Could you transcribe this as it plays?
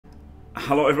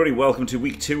Hello everybody, welcome to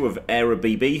week 2 of Eire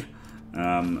BB.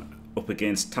 Up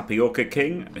against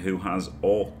Tapiocaking, who has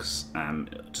Orcs.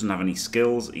 Doesn't have any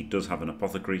skills, he does have an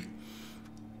apothecary.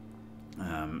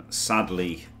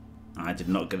 Sadly, I did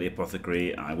not get the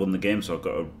apothecary. I won the game, so I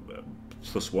got a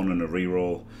 +1 and a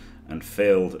reroll, and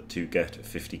failed to get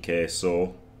 50k,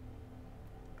 so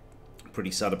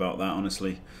pretty sad about that,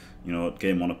 honestly. You know,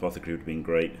 game 1 apothecary would have been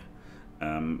great.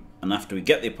 And after we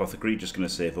get the apothecary, just going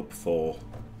to save up for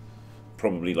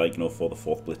probably, like, you know, for the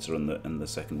 4th blitzer and the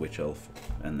 2nd witch elf,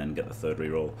 and then get the 3rd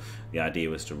reroll. The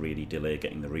idea was to really delay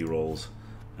getting the rerolls,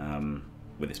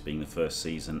 with this being the first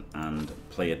season and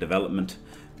player development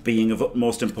being of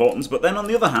utmost importance. But then on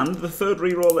the other hand, the 3rd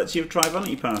reroll lets you try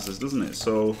vanity passes, doesn't it?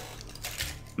 So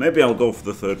maybe I'll go for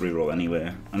the 3rd reroll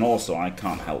anyway. And also, I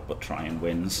can't help but try and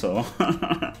win, so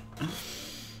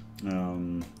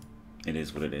it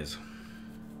is what it is.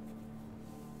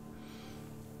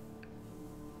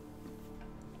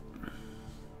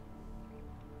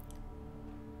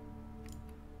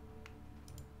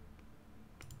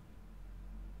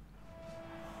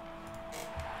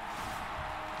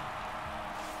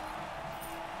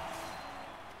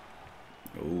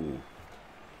 Ooh.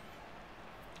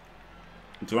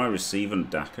 Do I receive a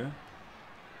Daka?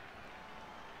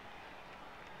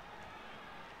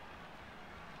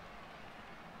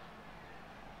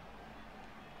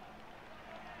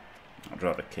 I'd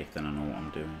rather kick than I know what I'm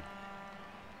doing.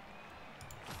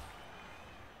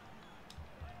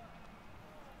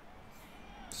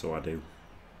 So I do.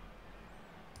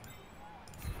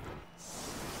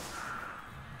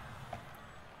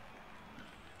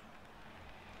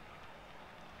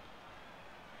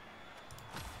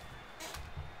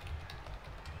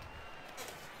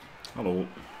 Hello.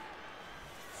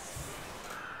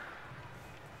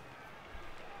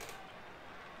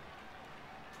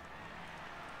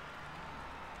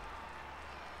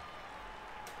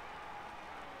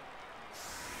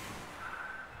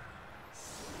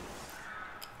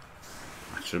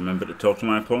 I should remember to talk to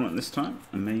my opponent this time.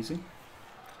 Amazing.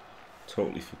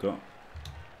 Totally forgot.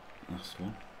 Last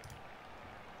one.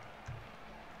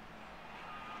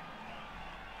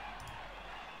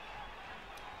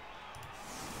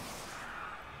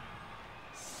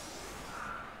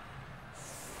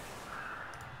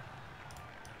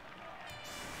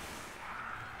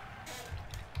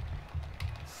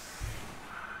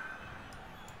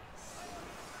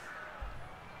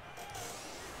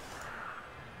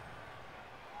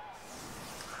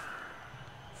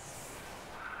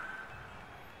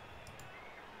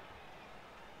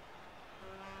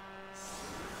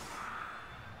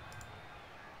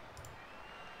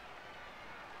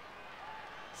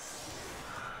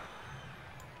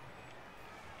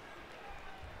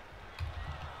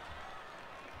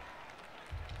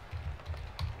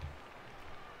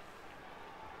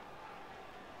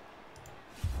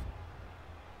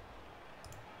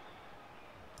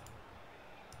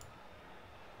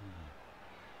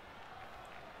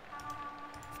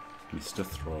 Mr.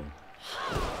 Throw.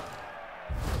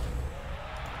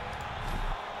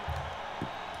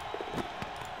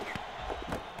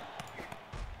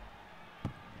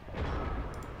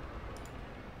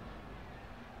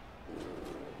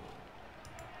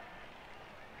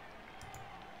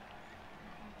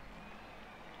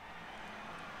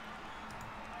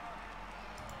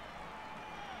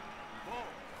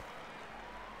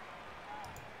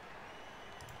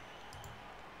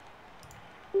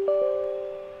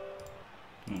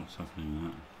 What's happening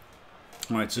with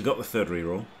that? Right, so got the 3rd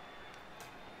reroll.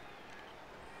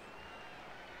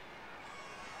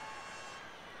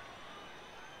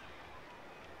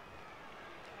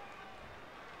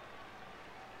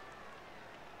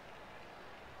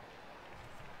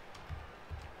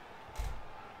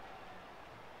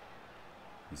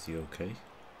 Is he okay?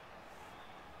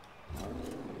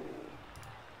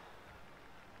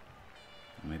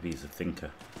 Maybe he's a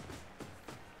thinker.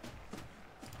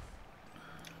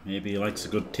 Maybe he likes a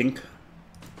good tink.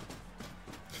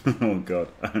 Oh god.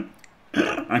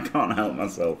 I can't help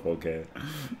myself, okay.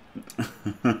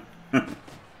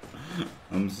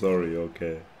 I'm sorry,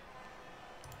 okay.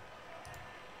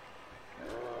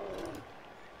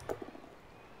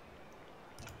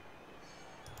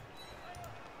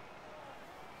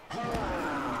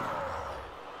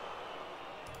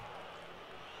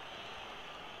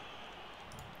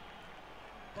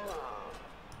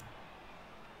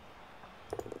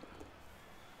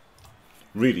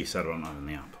 Really sad about not having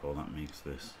the app, oh, that makes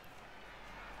this.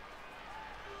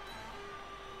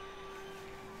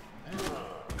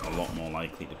 A lot more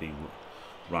likely to be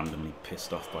randomly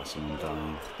pissed off by someone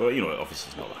dying. But, you know, obviously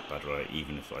it's not that bad, right?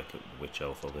 Even if, like, a witch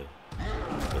elf or the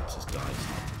blitzers die,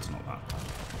 it's not that bad.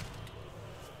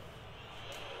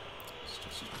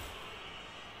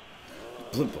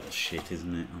 Bloodbowl shit,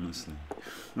 isn't it, honestly?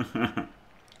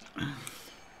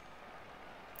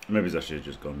 Maybe I should have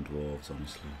just gone dwarves,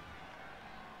 honestly.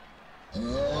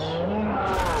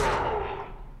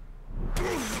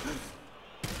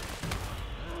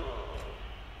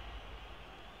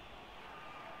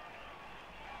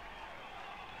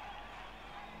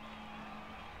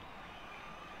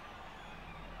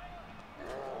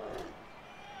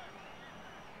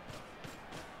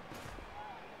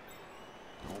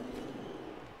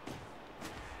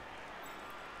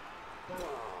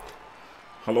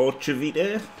 Hello,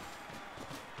 Chavite.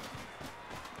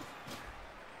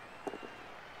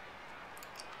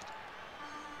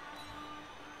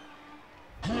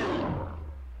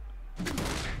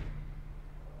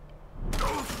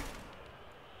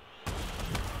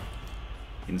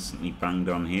 Instantly banged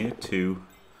on here. Two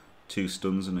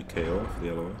stuns and a KO for the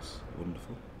Elves.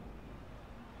 Wonderful.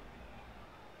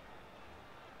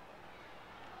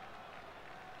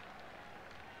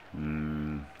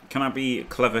 Can I be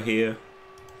clever here?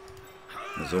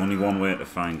 There's only one way to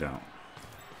find out.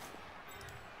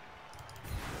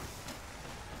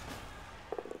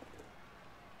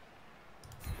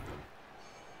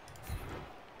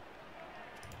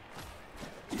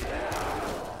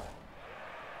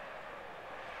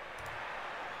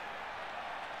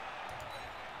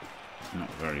 Not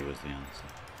very was the answer.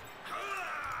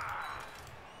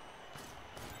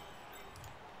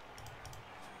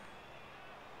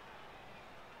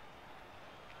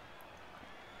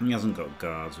 He hasn't got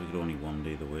guards, we could only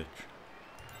 1D the witch.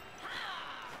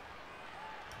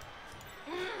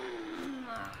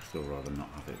 Still rather not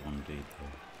have it 1D though.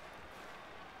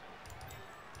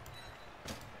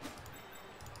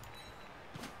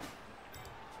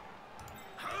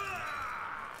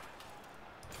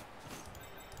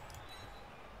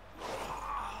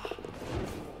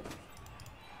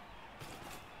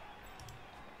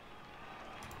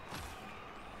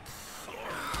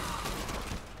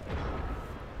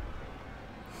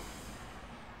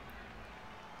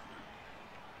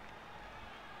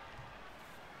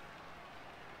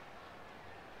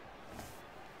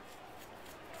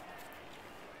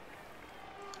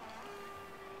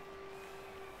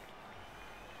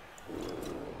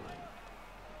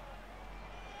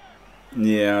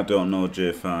 Yeah, I don't know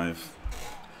J5. I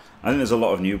think there's a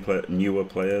lot of newer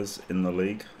players in the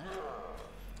league,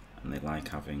 and they like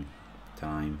having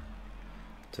time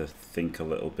to think a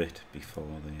little bit before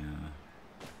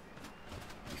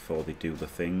they do the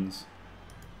things.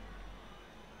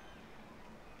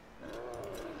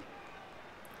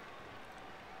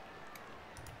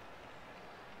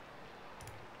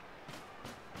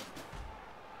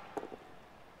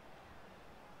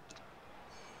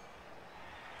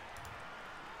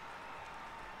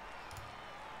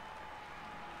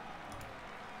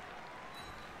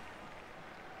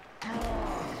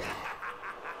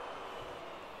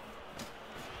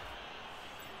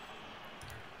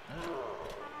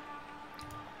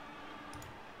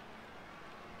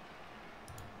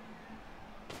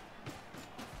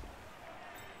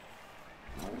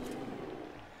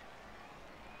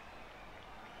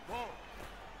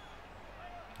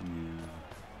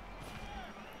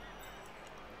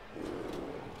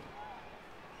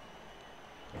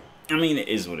 I mean, it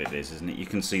is what it is, isn't it? You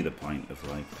can see the point of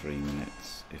like 3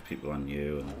 minutes if people are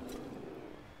new, and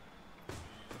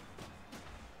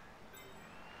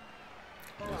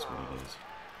it is what it is.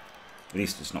 At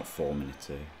least it's not 4 minutes,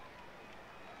 eh?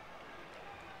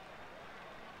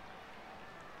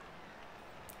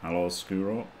 Hello,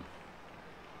 Screw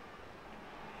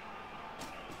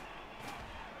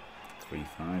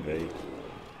 358.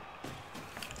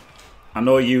 I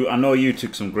know you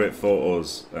took some great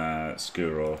photos,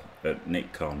 Skuro, at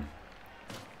NitCon,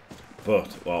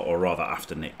 or rather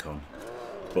after NitCon.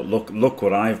 But look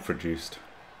what I've produced.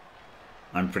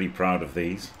 I'm pretty proud of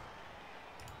these.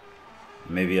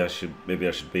 Maybe I should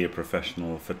be a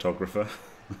professional photographer.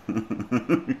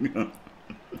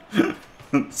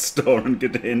 Storing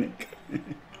Gdanik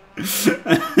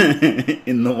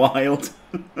in the wild.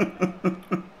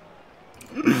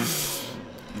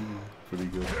 Pretty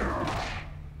good.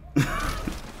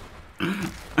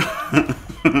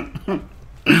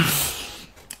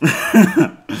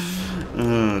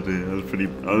 Oh dear, I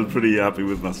was pretty happy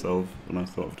with myself when I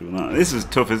thought of doing that. This is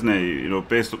tough, isn't it? You know,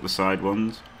 based up the side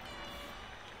ones.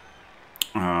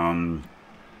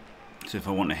 So if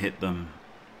I want to hit them,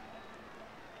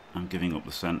 I'm giving up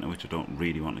the centre, which I don't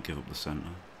really want to give up the centre.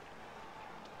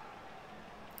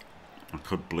 I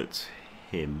could blitz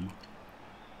him.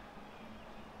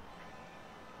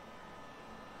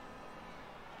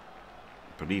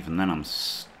 But even then I'm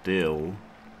still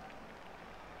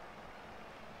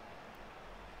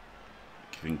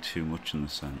giving too much in the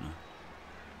centre.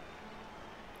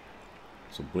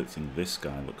 So blitzing this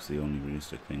guy looks the only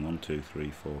realistic thing. 1, 2, 3,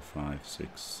 4, 5,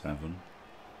 6, 7.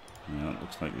 Yeah, that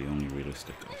looks like the only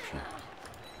realistic option.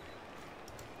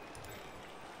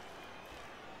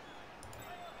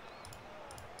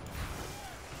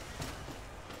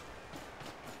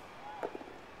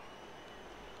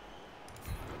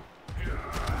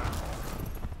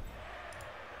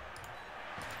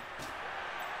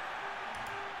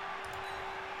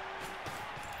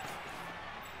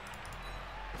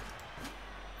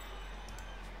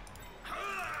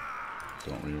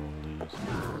 Don't reroll these.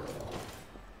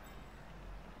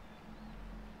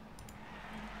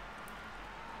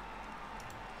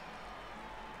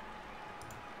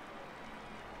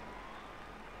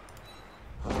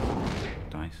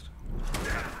 Diced.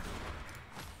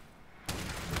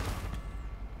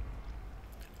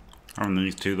 Having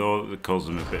these two though, it causes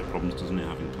them a bit of problems, doesn't it,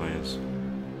 having players?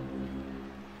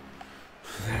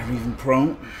 They're even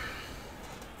prone.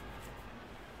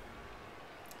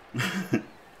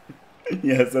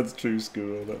 Yes, that's true,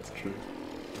 Skuro, that's true.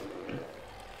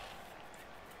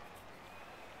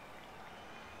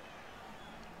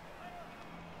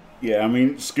 Yeah, I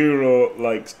mean, Skuro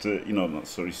likes to,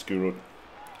 Skuro,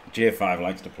 J5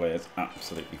 likes to play as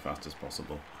absolutely fast as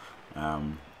possible.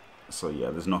 So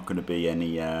yeah, there's not going to be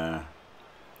any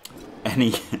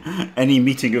any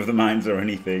meeting of the minds or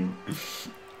anything.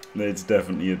 It's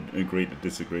definitely a agree to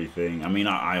disagree thing. I mean,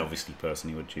 I obviously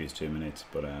personally would choose 2 minutes,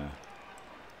 but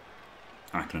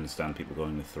I can understand people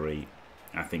going with 3.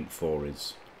 I think 4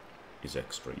 is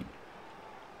extreme.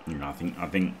 I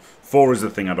think 4 is the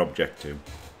thing I'd object to.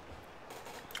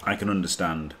 I can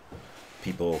understand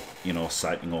people,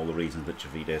 citing all the reasons that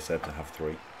Javide said to have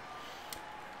 3,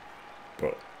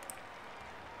 but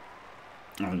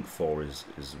I think 4 is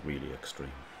really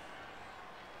extreme.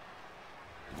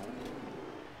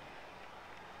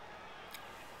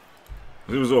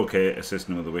 It was okay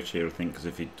assisting with the witch here, I think, because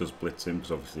if he does blitz him,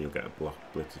 because obviously he'll get a block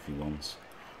blitz if he wants,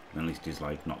 and at least he's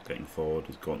like not getting forward.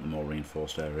 He's got the more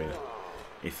reinforced area.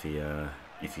 If he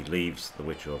leaves the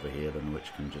witch over here, then the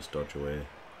witch can just dodge away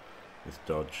with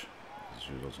dodge.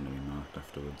 She wasn't going to be marked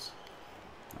afterwards.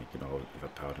 Like, if I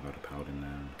powered him, I'd have powered him there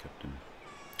and kept him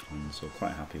on. So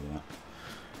quite happy with that.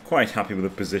 Quite happy with the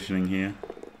positioning here.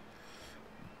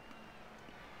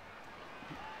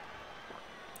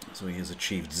 So he has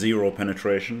achieved 0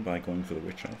 penetration by going for the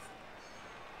witch off.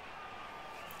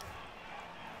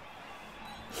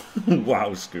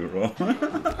 Wow, Skuro.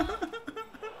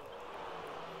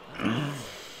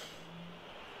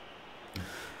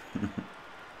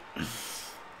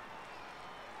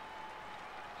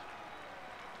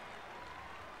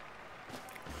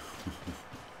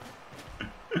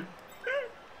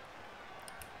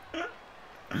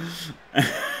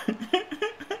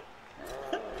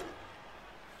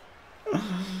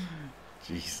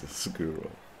 Jesus, Skuro.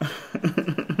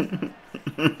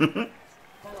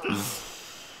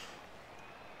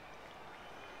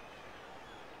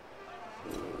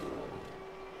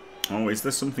 Oh, is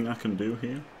there something I can do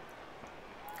here?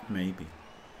 Maybe.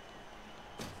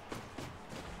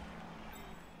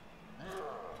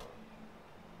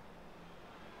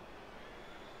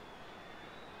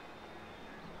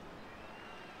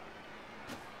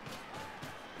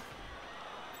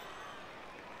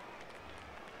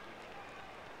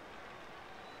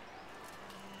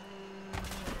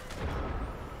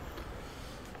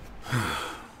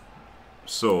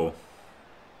 So,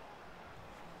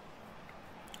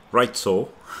 right, so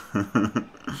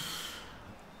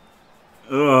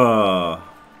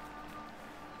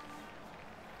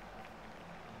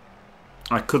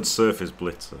I could surf his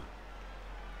blitzer,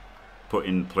 put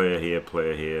in player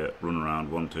here, run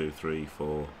around 1, 2, 3,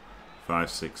 4, 5,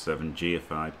 6, 7,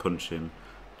 GFI, punch him,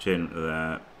 chain to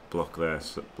there, block there,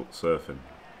 surf him.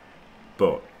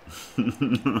 But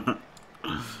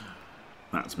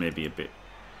that's maybe a bit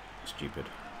stupid.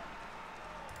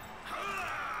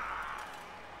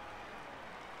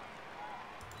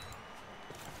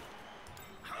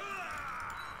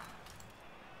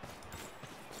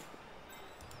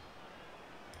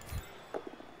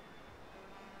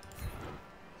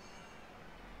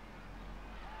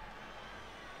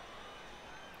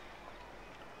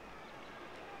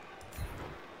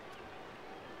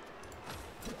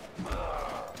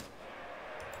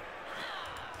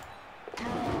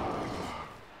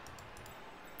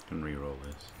 Can re-roll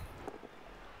this.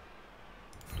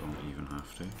 Don't even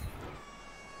have to.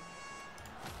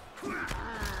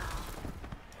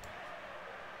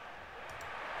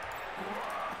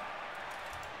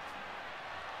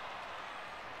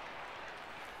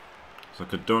 So I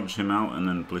could dodge him out and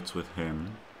then blitz with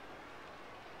him.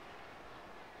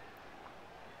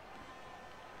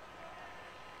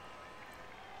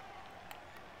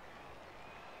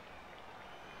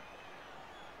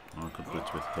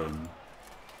 blitz with him.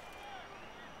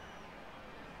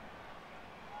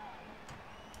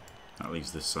 That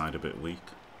leaves this side a bit weak.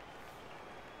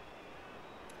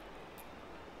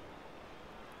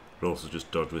 But also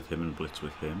just dodge with him and blitz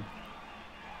with him.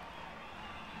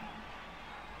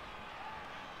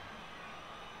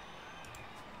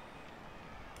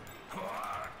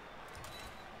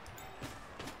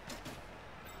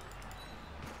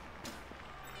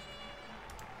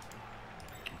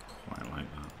 Quite like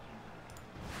that.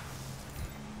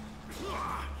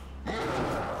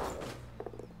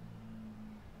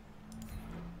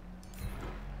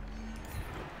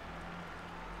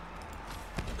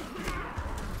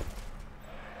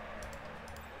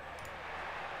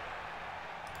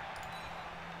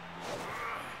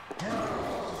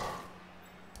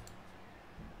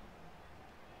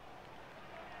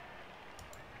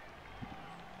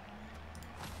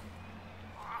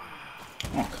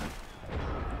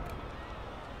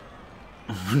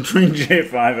 Between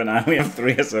J5 and I, we have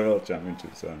 3 SFL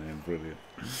championships on him. Brilliant.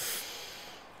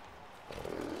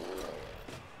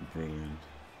 Brilliant.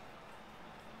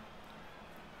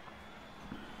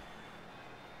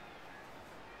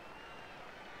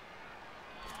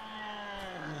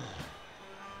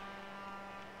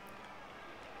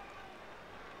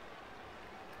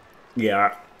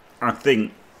 Yeah, I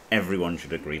think everyone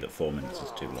should agree that 4 minutes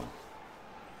is too long.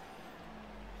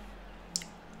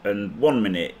 And 1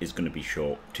 minute is going to be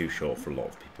too short for a lot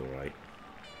of people, right?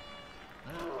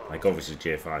 Like, obviously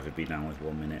J5 would be down with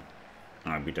 1 minute.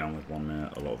 I'd be down with 1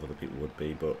 minute. A lot of other people would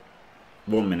be, but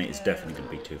 1 minute is definitely going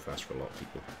to be too fast for a lot of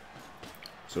people.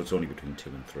 So it's only between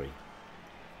 2 and 3.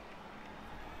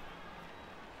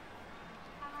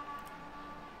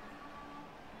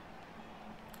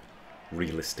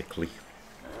 Realistically.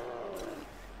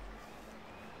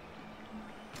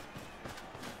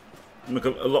 Look, a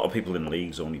lot of people in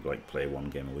leagues only like play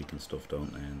 1 game a week and stuff,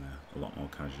 don't they? And they're a lot more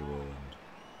casual.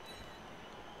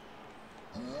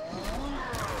 And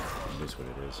it is what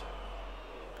it is.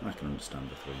 I can understand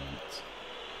the 3 minutes.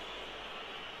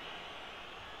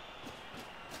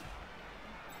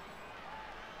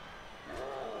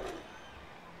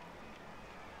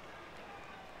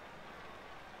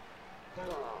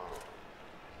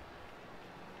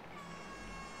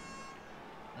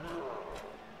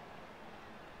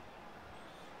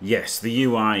 Yes, the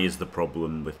UI is the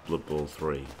problem with Blood Bowl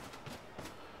 3.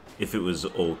 If it was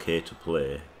okay to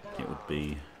play, it would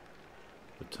be...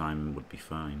 the time would be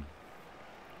fine.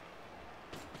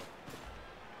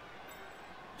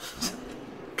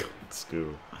 God,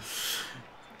 Skuro.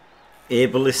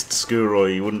 Ableist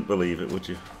Skuro, you wouldn't believe it, would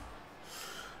you?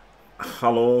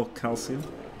 Hello, Calcium?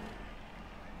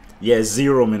 Yeah,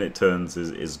 0 minute turns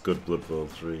is good Blood Bowl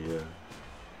 3, yeah.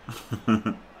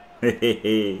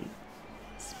 Hehehe.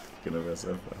 Speaking of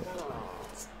SFL.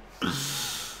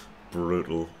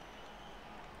 Brutal.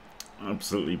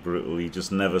 Absolutely brutal. He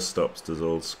just never stops, does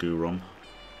old Skurom.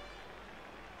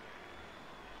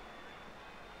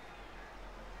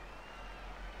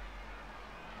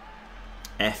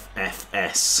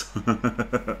 FFS.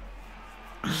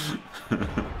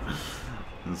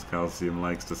 As Calcium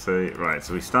likes to say. Right,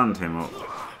 so we stand him up.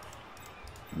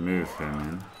 Move him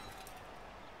in.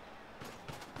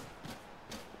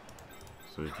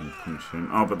 So we can punch him.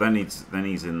 Oh, but then he's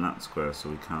in that square, so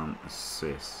we can't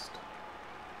assist.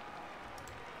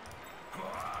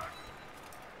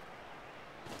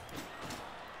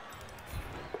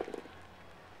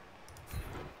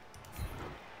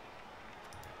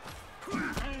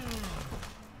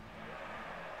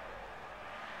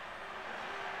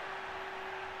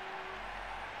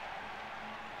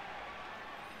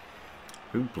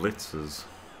 Who blitzes?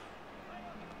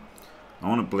 I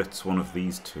want to blitz one of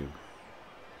these two.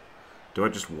 Do I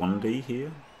just 1D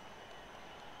here?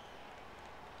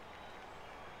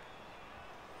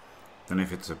 Then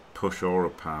if it's a push or a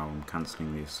pow, I'm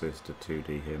cancelling the assist to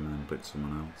 2D him and then blitz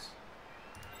someone else.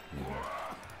 Yeah.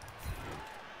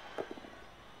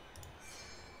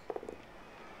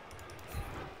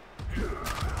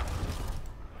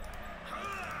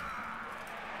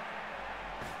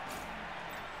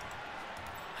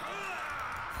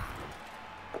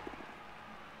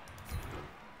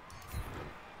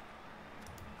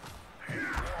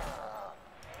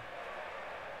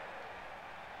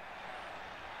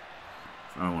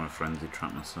 I don't want to frenzy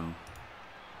trap myself.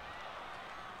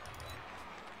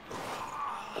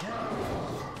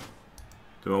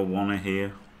 Do I want to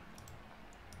hear?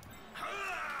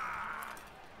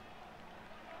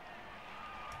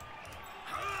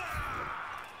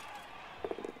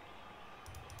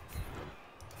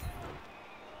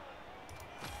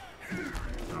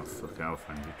 Oh fuck, I'll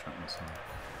frenzy trap myself.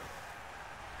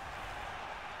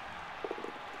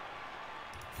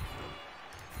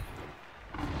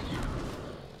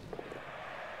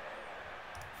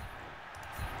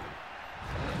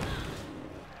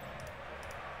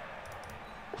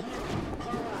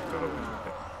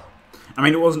 I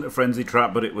mean, it wasn't a frenzy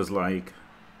trap, but it was like,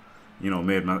 you know,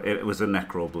 it was a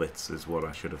necro blitz, is what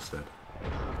I should have said.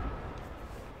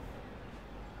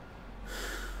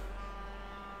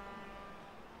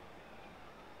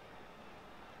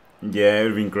 Yeah, it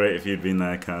would have been great if you'd been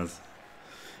there, Kaz.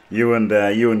 You and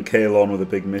Kalon were the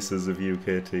big misses of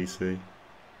UKTC.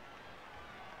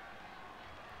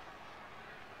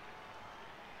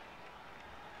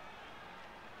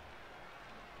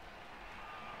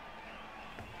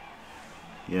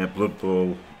 Yeah, Blood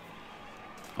Bowl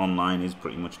online is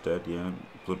pretty much dead. Yeah,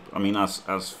 I mean,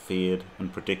 as feared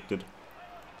and predicted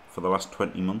for the last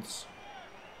 20 months.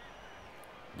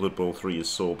 Blood Bowl 3 is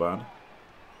so bad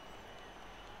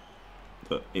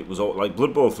that it was all like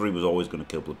Blood Bowl 3 was always going to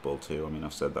kill Blood Bowl 2. I mean,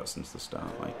 I've said that since the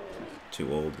start. Like,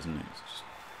 too old, isn't it? It's just,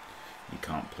 you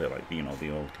can't play like, you know, the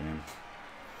old game.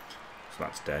 So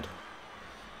that's dead.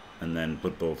 And then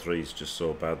Blood Bowl 3 is just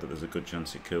so bad that there's a good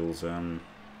chance it kills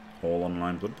all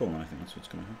online Blood Bowl, and I think that's what's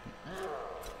going to happen.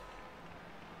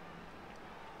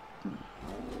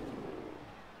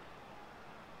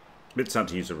 A bit sad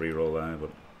to use a reroll there,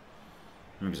 but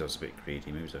maybe I was a bit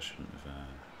greedy. Maybe I shouldn't have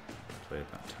played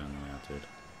that turn the way I did.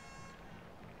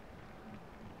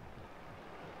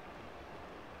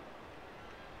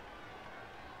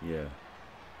 Yeah.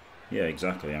 Yeah,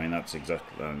 exactly. I mean, that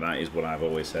is what I've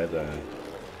always said.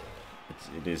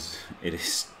 It's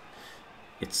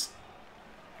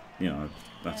you know,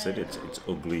 that's it. It's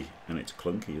ugly and it's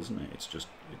clunky, isn't it? It's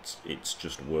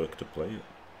just work to play it.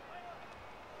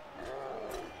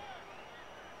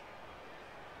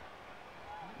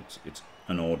 It's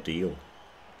an ordeal.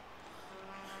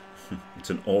 It's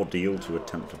an ordeal to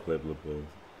attempt to play Blood Bowl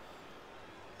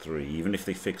 3, even if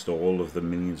they fixed all of the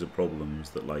millions of problems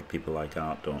that like people like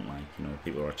Art don't like. You know,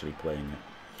 people are actually playing it.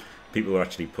 People are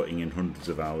actually putting in hundreds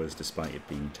of hours despite it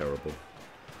being terrible.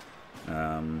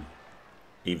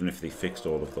 Even if they fixed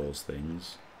all of those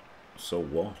things, so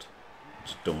what? I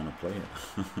just don't want to play it.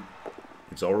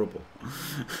 It's horrible.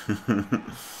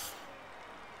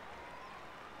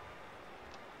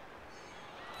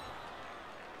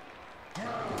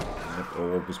 That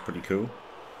orb was pretty cool.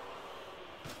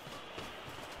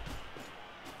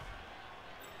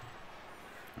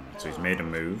 Right, so he's made a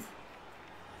move,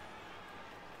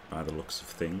 by the looks of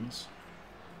things.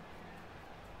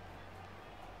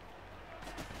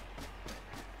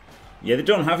 Yeah, they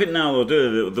don't have it now, though,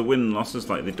 do they? The win and losses,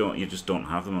 like they don't. You just don't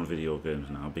have them on video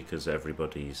games now because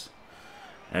everybody's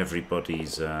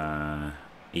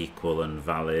equal and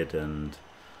valid, and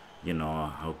you know,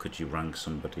 how could you rank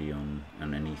somebody on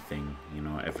anything? You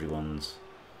know, everyone's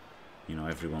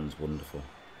wonderful.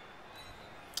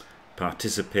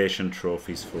 Participation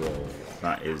trophies for all.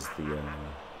 That is the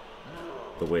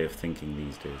way of thinking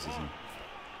these days, isn't it?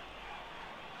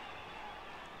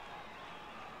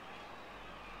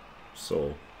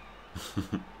 So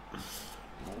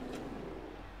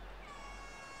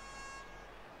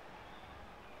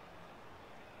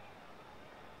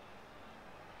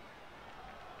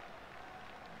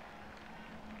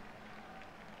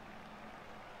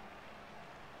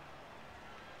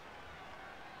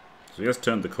he has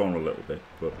turned the corner a little bit,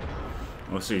 but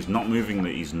obviously he's not moving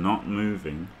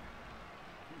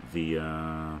the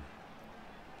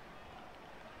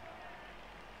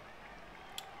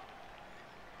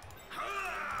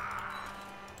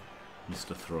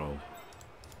Mr. Throw.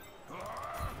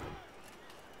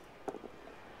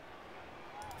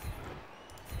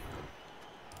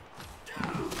 I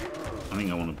think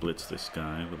I want to blitz this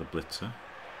guy with a blitzer.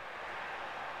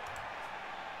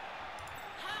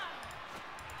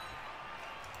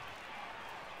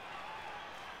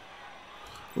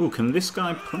 Ooh, can this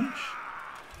guy punch?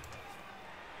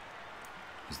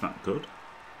 Is that good?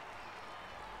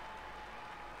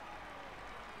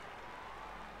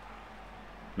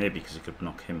 Maybe because it could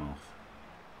knock him off.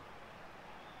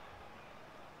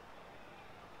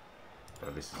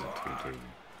 But this is a 2D.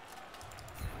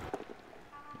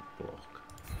 Block.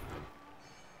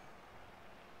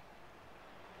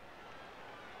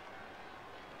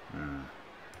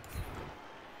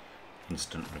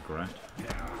 Instant regret.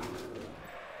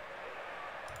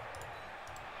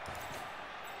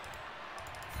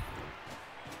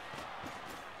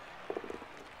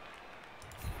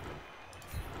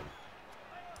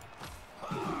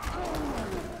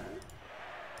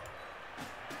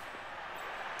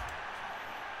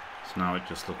 So now it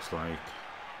just looks like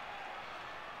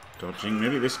dodging.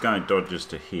 Maybe this guy dodges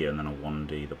to here and then a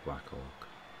 1D the Black Orc.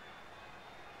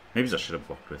 Maybe I should have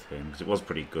blocked with him, because it was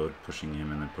pretty good, pushing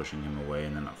him and then pushing him away,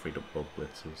 and then that freed up both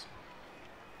blitzers.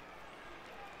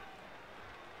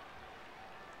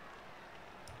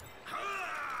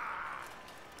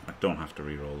 I don't have to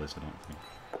re-roll this, I don't think.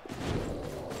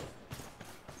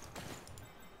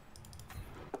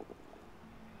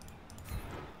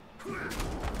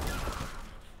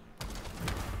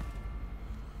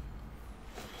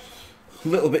 A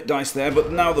little bit dice there,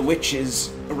 but now the witch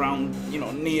is around, you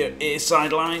know, near a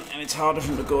sideline, and it's harder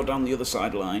for him to go down the other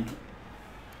sideline.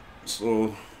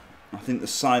 So I think the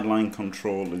sideline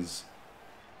control is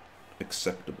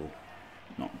acceptable.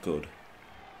 Not good,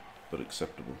 but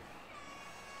acceptable.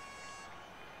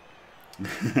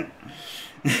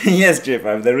 Yes,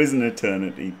 J5, there is an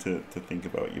eternity to think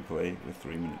about your play with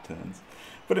 3-minute turns.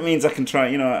 But it means I can try,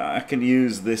 you know, I can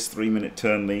use this 3-minute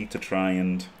turn league to try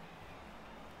and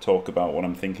talk about what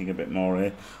I'm thinking a bit more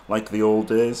here. Like the old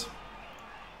days.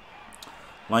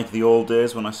 Like the old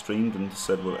days when I streamed and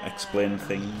said, well, explain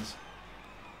things.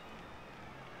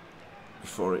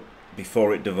 Before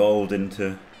it devolved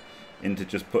into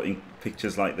just putting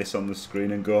pictures like this on the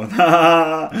screen and going, ha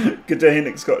ha,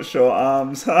 Gdanik's got short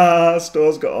arms, ha ha,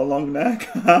 Stor's got a long neck,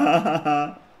 ha ha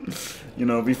ha. You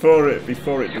know, before it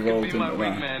devolved into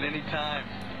that,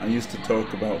 I used to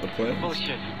talk about the players.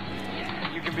 Bullshit.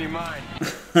 You can be mine.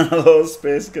 Hello,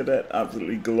 Space Cadet,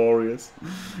 absolutely glorious.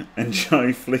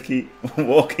 Enjoy Flicky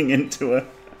walking into a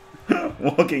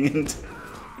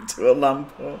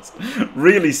lamppost.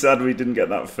 Really sad we didn't get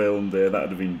that filmed there. That would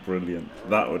have been brilliant.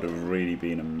 That would have really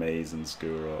been amazing,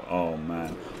 Skuro. Oh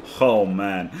man. Oh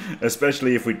man.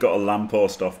 Especially if we'd got a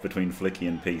lamppost off between Flicky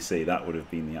and PC. That would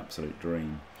have been the absolute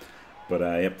dream. But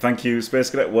yep, thank you, Space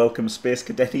Cadet. Welcome, Space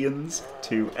Cadetians,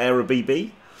 to Eire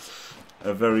BB.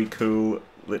 A very cool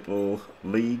little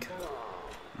league.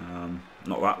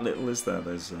 Not that little, is there?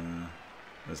 There's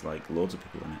like loads of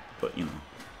people in it. But you know.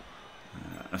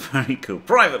 Very cool.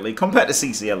 Privately, compared to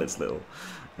CCL, it's little.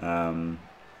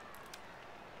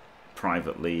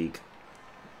 Private league.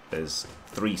 There's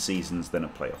 3 seasons, then a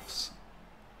playoffs.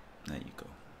 There you go.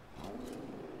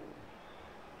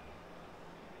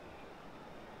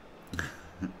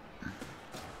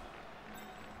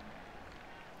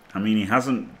 I mean, he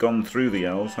hasn't gone through the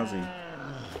Elves, has he?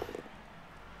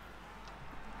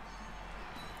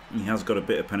 He has got a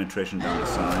bit of penetration down the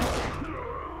side.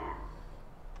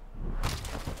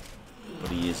 But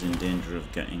he is in danger of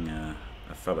getting a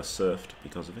fella surfed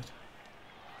because of it.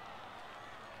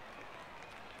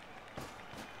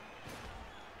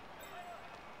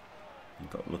 He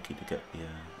got lucky to get the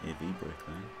AV break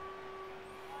there,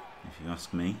 if you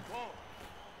ask me.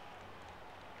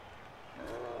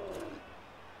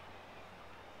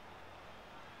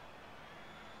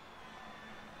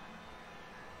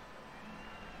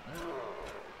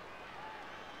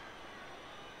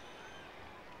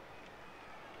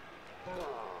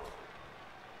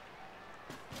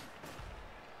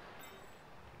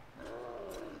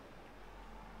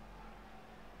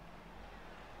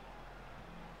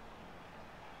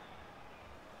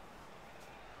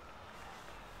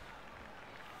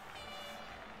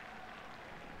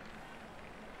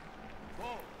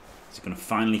 Is he going to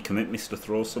finally commit Mr.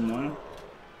 Throw somewhere?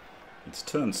 It's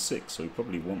turn 6, so he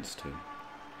probably wants to.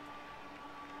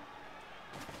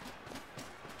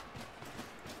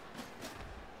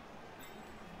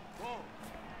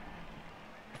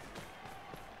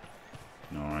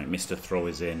 Alright, Mr. Throw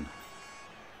is in.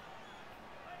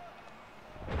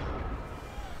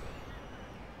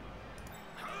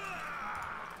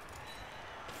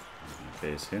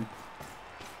 There's him.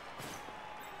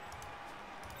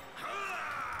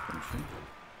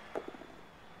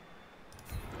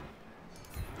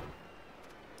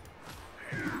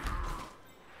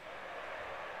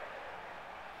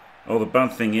 Oh, the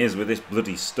bad thing is with this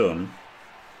bloody stun,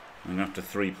 I'm going to have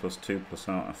to 3+2+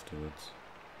 out afterwards.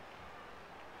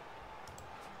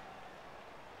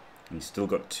 And he's still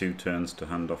got 2 turns to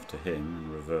hand off to him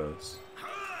in reverse.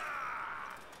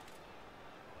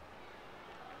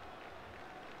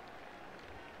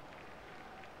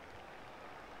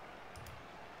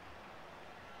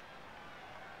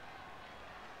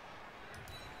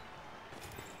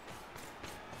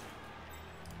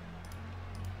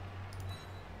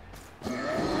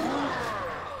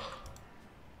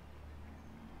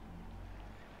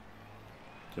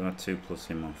 Do I 2+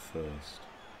 him off first?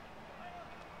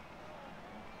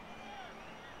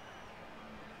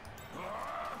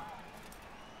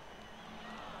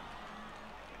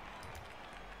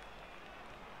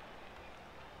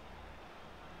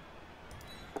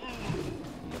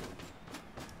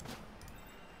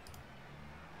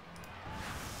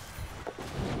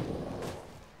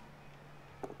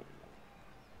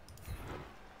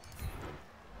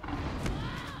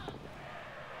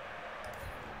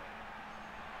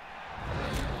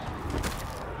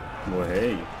 Well,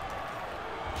 hey,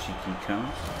 cheeky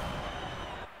cast.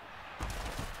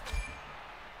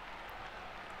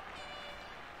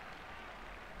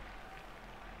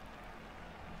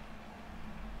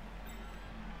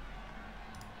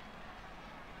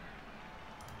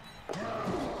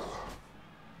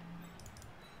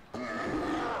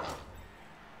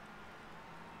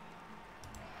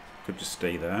 Could just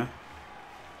stay there.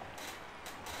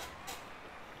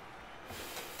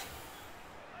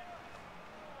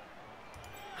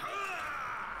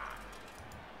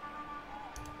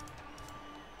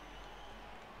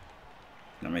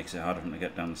 That makes it harder for him to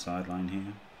get down the sideline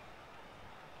here.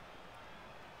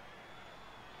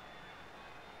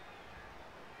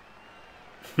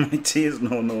 My T is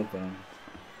no bound.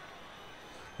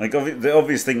 Like, the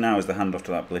obvious thing now is the handoff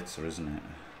to that blitzer, isn't it?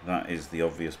 That is the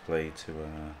obvious play to...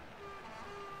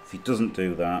 if he doesn't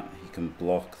do that, he can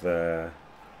block there.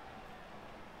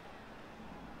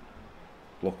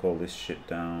 Block all this shit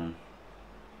down.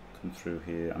 Come through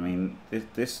here. I mean,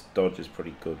 this dodge is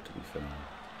pretty good, to be fair.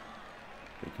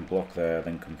 He can block there,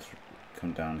 then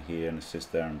come down here and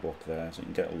assist there and block there. So you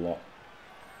can get a lot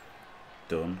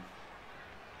done.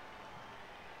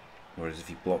 Whereas if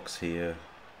he blocks here,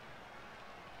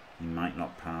 he might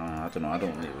not power. I don't know. I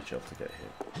don't really wish to get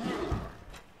hit.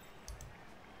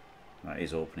 That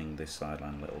is opening this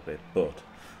sideline a little bit, but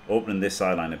opening this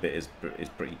sideline a bit is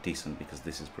pretty decent because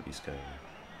this is pretty scary.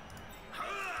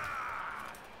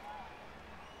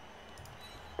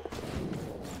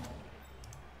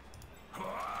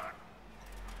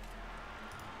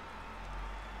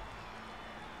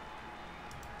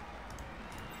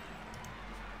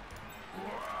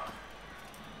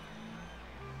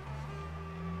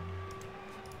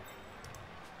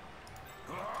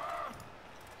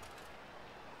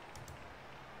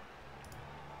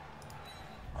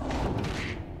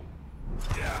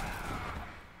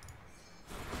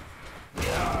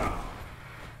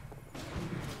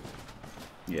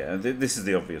 Yeah, this is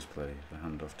the obvious play, the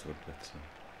handoff to the blitzer.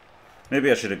 Maybe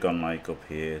I should have gone like up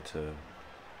here to...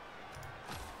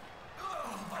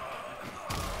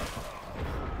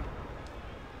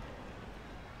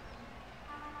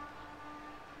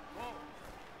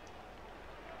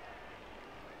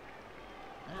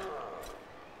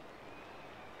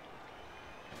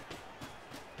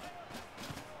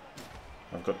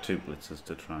 I've got 2 blitzers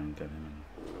to try and get him in.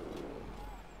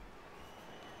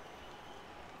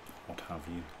 What have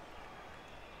you.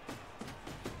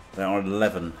 There are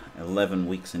 11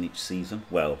 weeks in each season.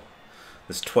 Well,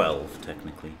 there's 12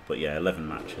 technically, but yeah, 11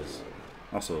 matches.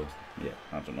 Also, yeah,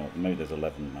 I don't know, maybe there's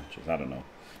 11 matches, I don't know.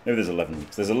 Maybe there's 11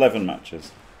 weeks. There's 11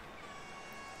 matches.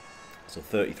 So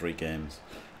 33 games,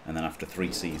 and then after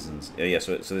 3 seasons, yeah,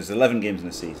 so there's 11 games in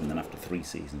a season, then after 3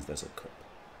 seasons there's a cup.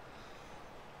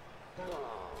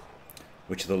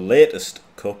 Which the latest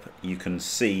cup you can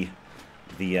see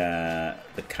the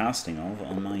casting of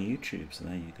on my YouTube, so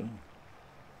there you go.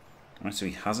 Alright, so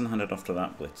he hasn't handed off to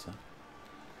that blitzer.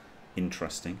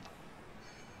 Interesting.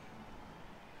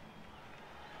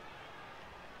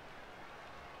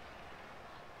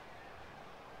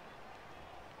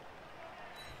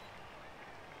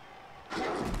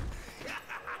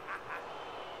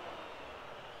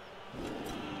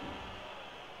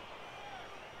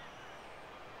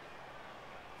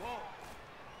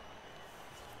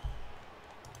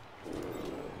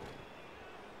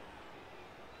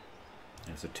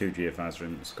 So 2 GFIs for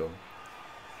him to score.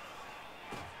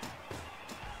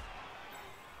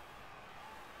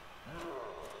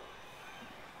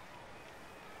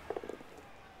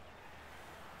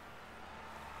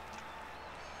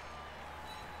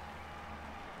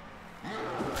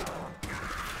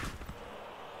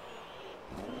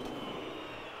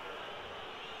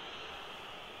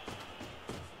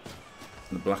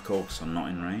 The Black Orcs are not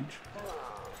in range.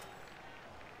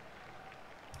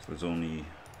 So there's only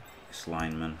this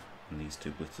lineman and these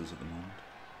 2 blitzers at the moment.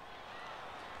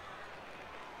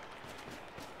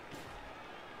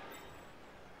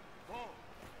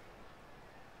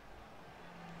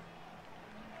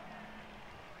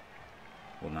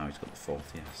 Well, now he's got the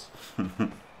 4th, yes.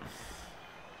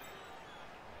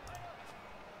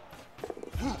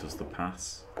 Does the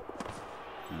pass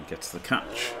and gets the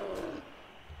catch.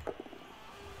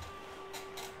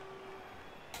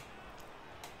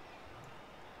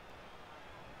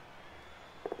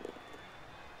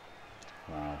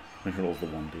 Wow, look at all the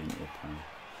 1D into the time.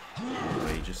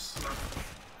 Outrageous.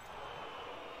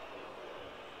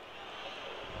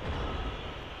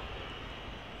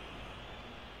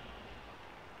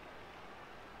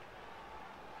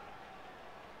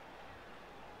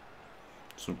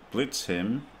 So blitz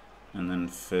him, and then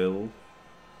Phil.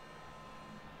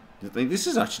 This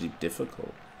is actually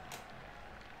difficult.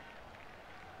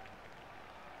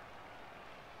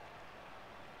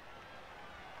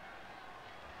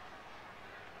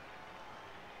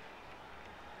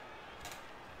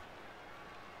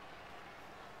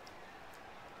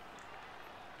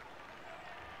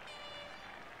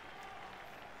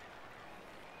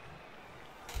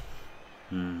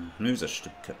 Moves I should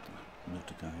have kept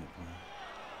Moved a guy up there.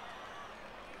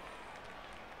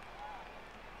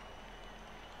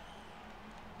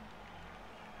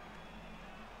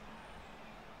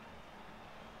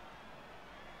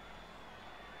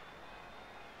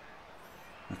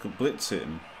 I could blitz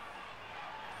him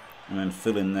and then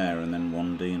fill in there and then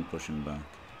 1D and push him back.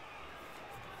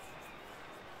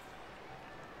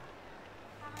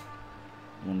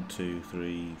 One, two,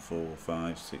 three, four,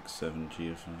 five, six, seven,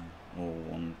 GFI. Or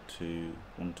 1, 2,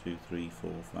 1, 2, 3,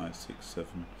 4, 5, 6,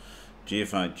 7.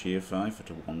 GFI for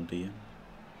to 1D in.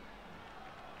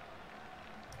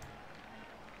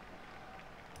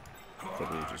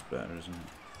 Probably just better, isn't it?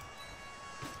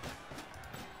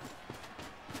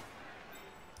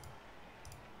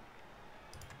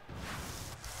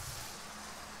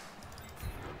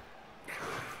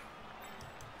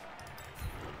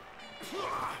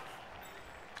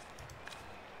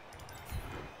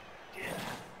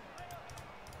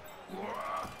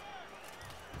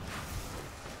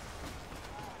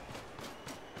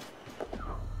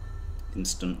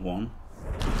 Instant one.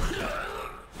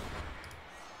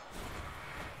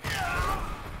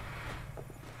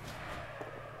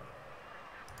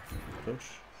 Push.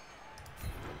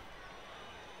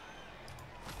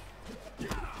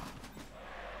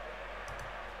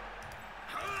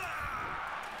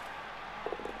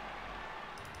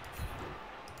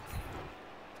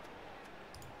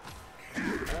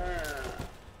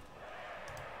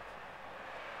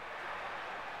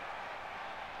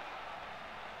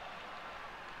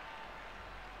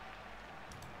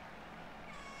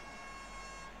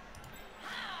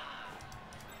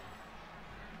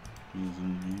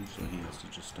 So he has to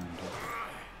just stand up.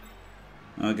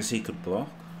 I guess he could block.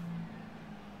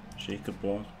 She could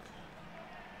block.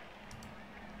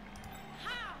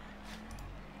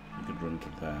 He could run to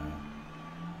there.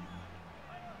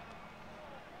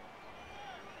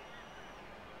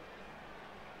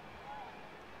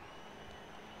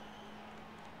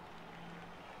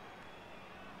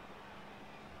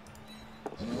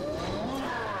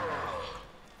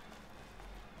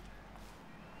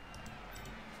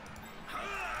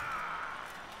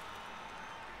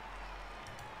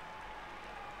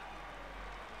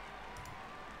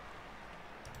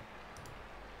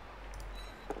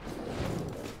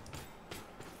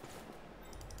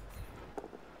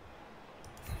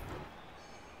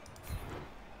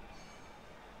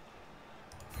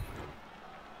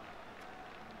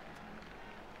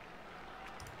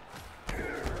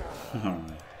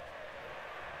 Alright.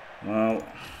 Well.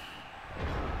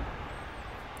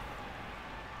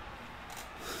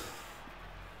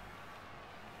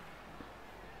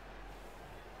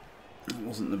 It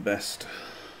wasn't the best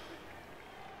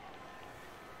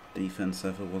defense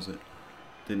ever, was it?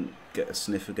 Didn't get a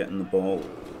sniff of getting the ball.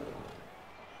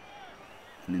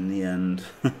 And in the end,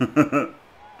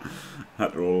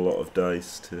 had to roll a lot of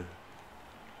dice to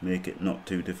make it not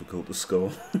too difficult to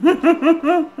score.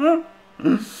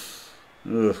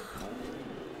 Ugh.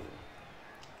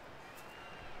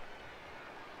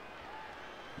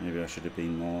 Maybe I should have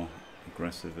been more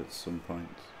aggressive at some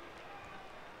points.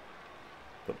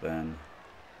 But then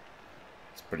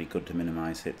it's pretty good to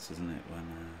minimise hits, isn't it?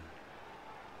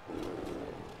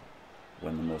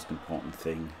 When the most important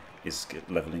thing is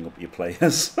levelling up your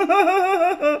players. Just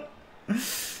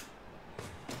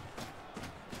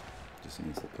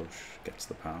needs the push, gets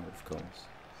the power, of course.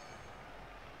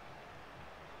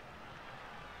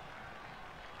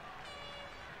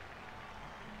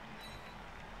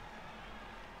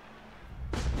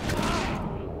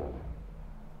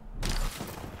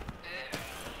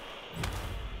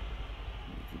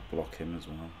 Block him as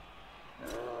well.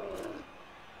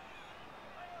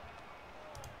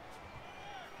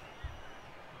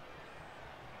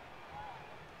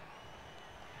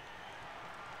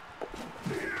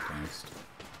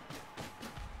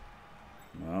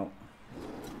 Well,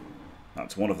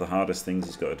 that's one of the hardest things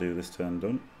he's got to do this turn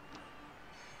done.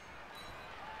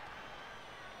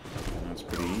 That's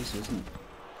pretty easy, isn't it?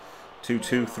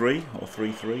 2-2-3 or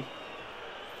 3-3.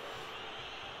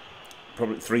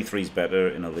 Probably 3-3's better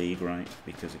in a league, right?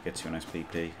 Because it gets you an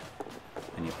SPP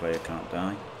and your player can't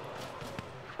die.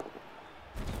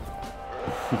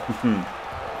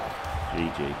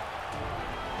 GG.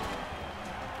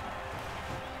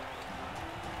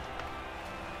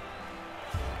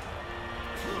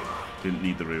 Didn't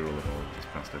need the reroll at all. Just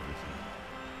passed everything.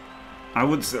 I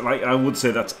would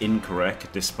say that's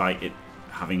incorrect, despite it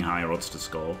having higher odds to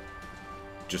score.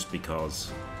 Just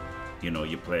because, you know,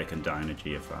 your player can die in a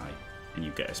GFI. And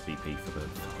you get SPP for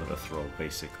the throw,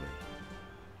 basically.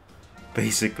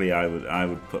 Basically, I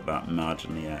would put that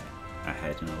marginally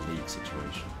ahead in a league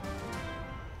situation.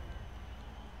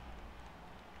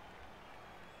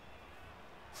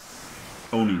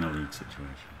 Only in a league situation.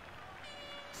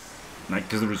 Like,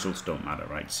 because the results don't matter,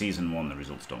 right? Season 1, the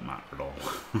results don't matter at all.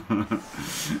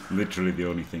 Literally the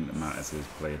only thing that matters is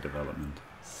player development.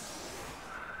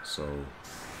 So...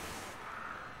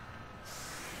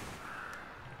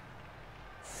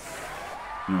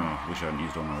 oh, wish I hadn't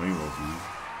used all my rerolls now.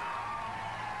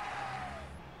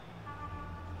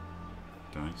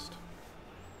 Diced.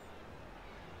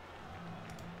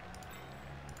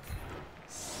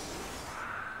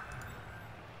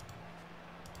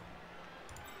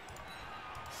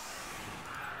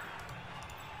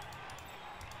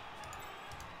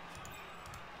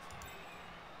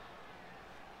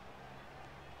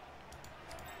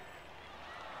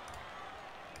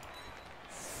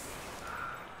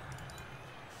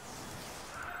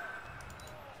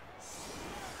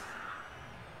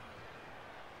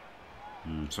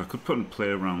 So I could put and play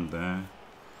around there.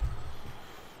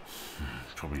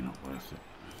 Probably not worth it.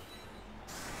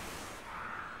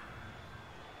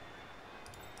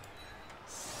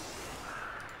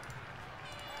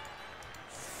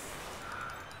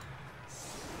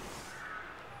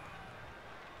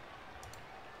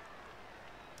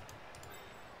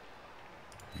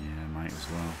 Yeah, might as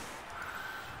well.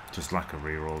 Just lack of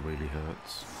reroll really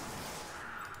hurts.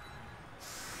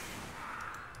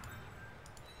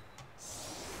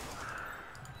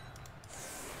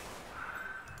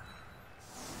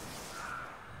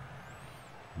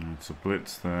 It's a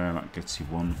blitz there, that gets you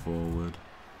one forward,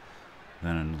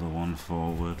 then another one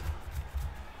forward.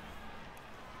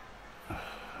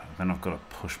 Then I've got to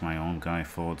push my own guy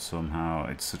forward somehow.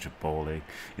 It's such a ball ache.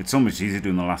 It's so much easier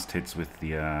doing the last hits with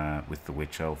the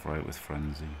witch elf, right, with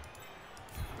frenzy.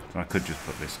 So I could just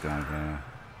put this guy there,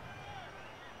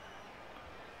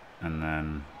 and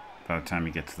then by the time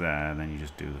you get to there, then you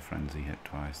just do the frenzy hit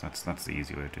twice. That's the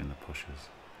easy way of doing the pushes.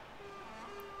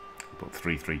 But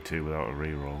 3-3-2 without a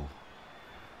reroll.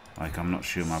 Like, I'm not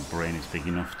sure my brain is big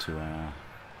enough to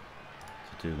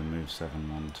do the move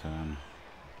 7 one turn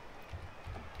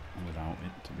without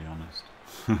it, to be honest.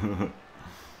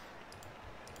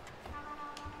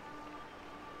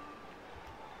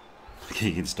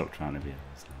 You can stop trying to be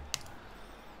Elves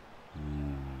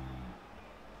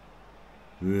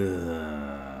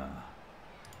now.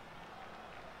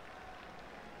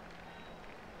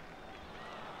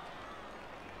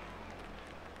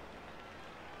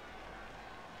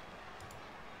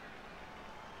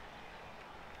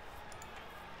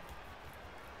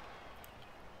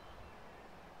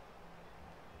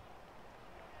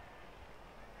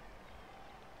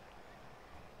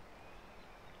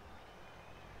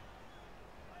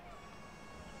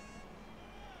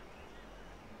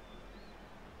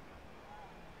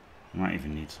 Might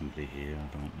even need somebody here.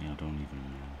 I don't even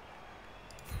know.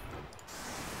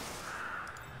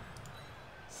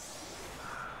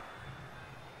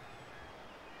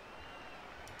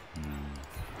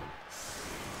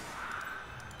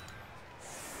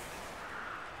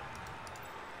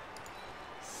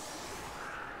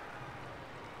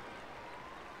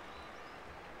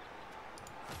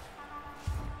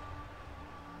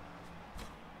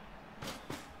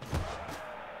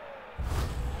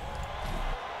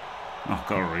 I've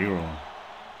got a reroll.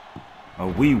 A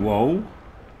wee woe.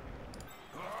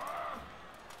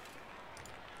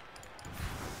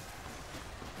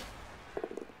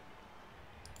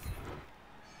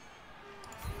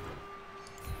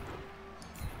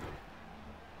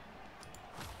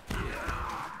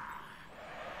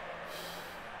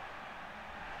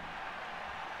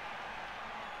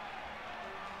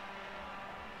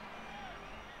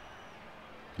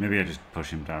 Maybe I just push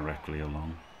him directly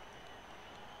along.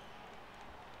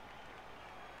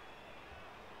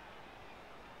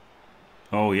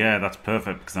 Oh yeah, that's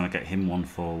perfect, because then I get him one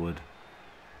forward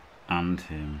and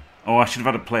him. Oh, I should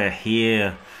have had a player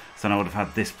here, so then I would have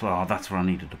had this player. Oh, that's where I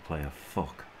needed a player.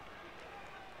 Fuck.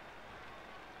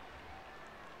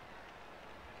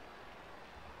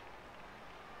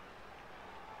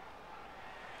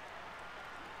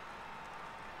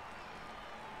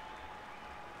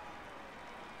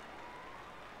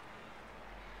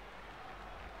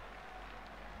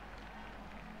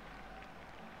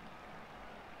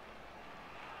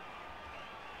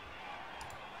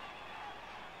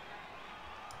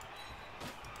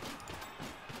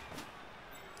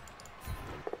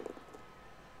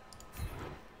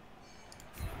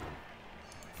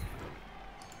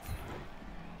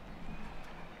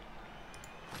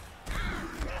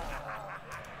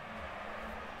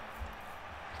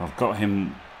 I've got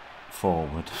him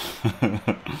forward.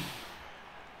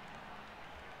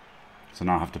 So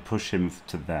now I have to push him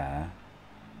to there,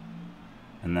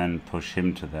 and then push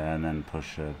him to there, and then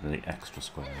push the extra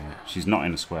square. Right? She's not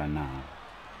in a square now.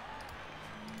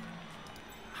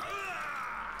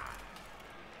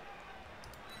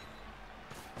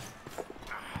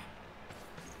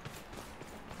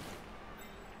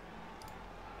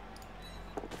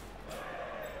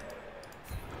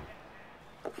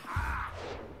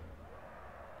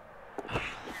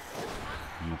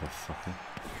 Motherfucker.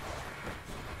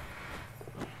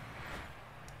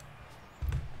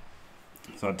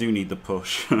 So I do need the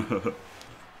push.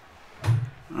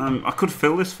 I could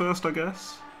fill this first, I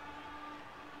guess.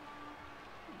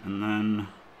 And then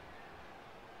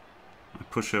I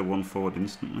push her one forward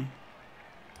instantly.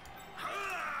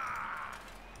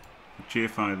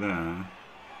 GFI there.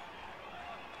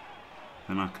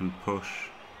 Then I can push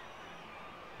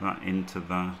that into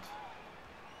that.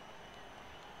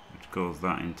 Which goes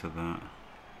that into that.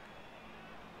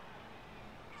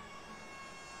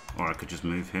 Or I could just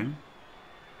move him.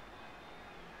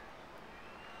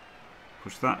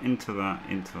 Push that into that,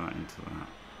 into that, into that.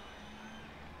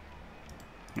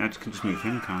 Yeah, I can just move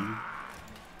him, can't I?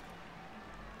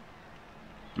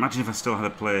 Imagine if I still had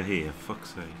a player here,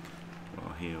 fuck's sake.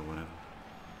 Or here, or whatever.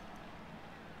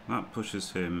 That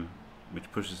pushes him,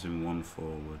 which pushes him one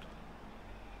forward.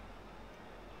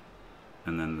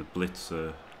 And then the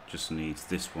blitzer just needs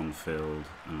this one filled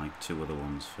and like 2 other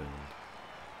ones filled.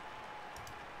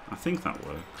 I think that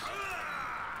works.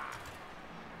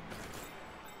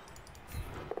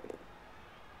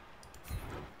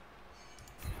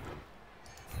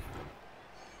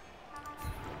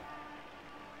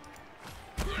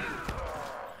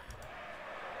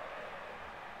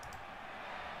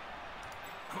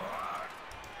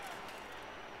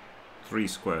 Three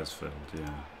squares filled, yeah.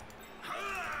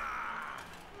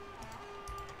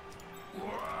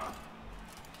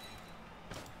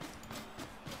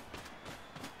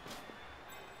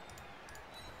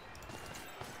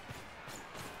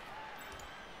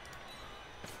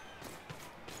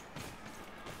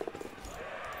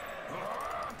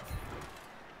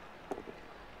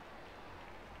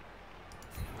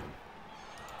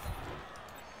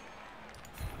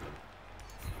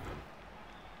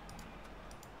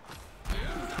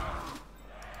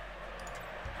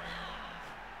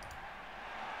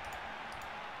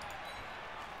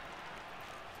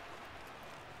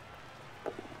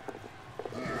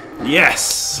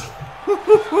 Yes!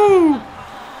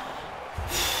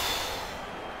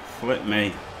 Flip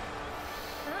me.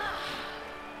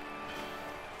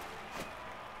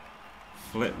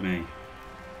 Flip me.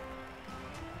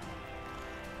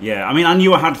 Yeah, I mean, I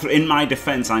knew I had... In my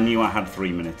defense, I knew I had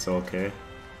 3 minutes, okay?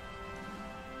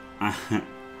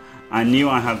 I knew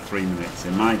I had 3 minutes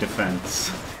in my defense.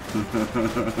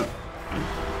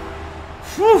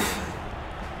 Whew.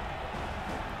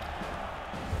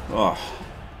 Oh.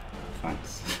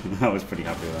 Thanks. I was pretty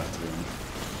happy with that, to be honest.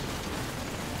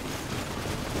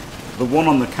 The one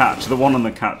on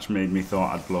the catch made me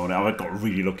thought I'd blown it. I got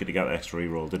really lucky to get the extra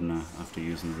reroll, didn't I? After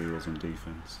using the rerolls on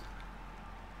defense.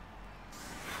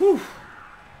 Whew.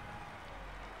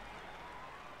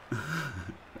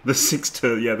 The 6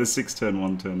 turn, yeah, the 6 turn,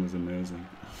 1 turn was amazing.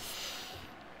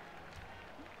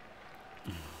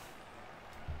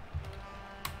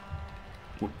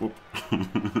 Whoop whoop.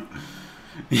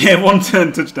 Yeah, 1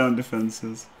 turn touchdown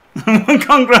defenses.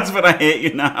 Congrats, but I hate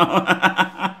you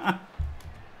now.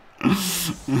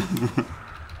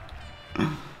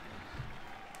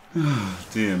 Oh,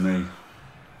 dear me.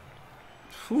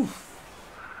 Whew.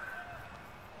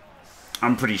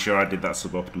 I'm pretty sure I did that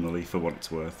suboptimally for what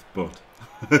it's worth, but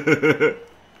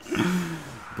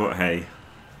but hey,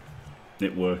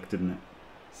 it worked, didn't it?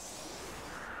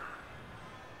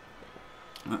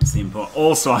 That's the important.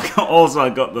 Also, I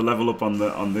got the level up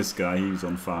on this guy. He was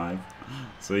on 5,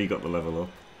 so he got the level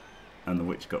up, and the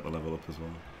witch got the level up as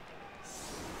well.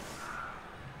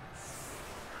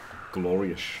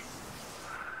 Glorious.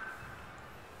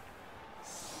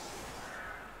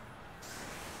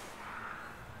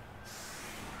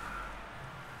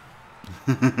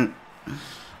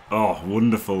 Oh,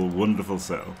 wonderful, wonderful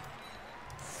setup.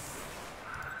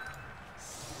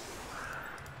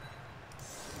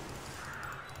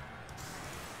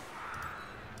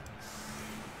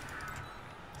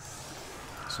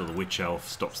 So the witch elf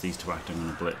stops these 2 acting on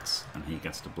a blitz, and he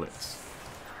gets to blitz.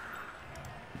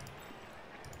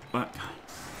 Back.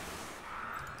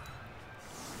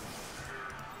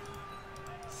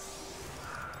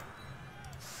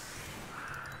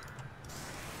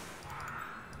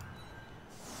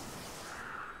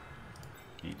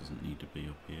 He doesn't need to be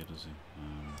up here, does he?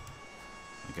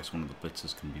 I guess one of the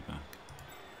blitzers can be back.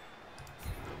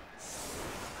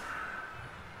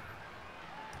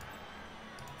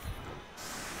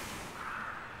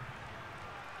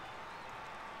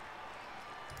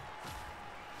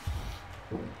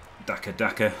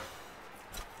 Daka.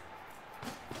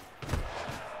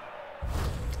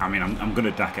 I mean, I'm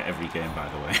gonna Daka every game, by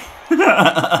the way.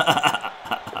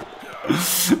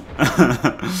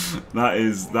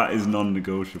 that is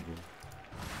non-negotiable,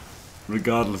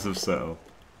 regardless of setup.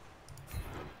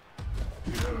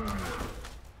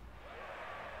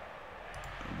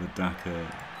 Daka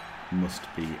must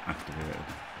be activated.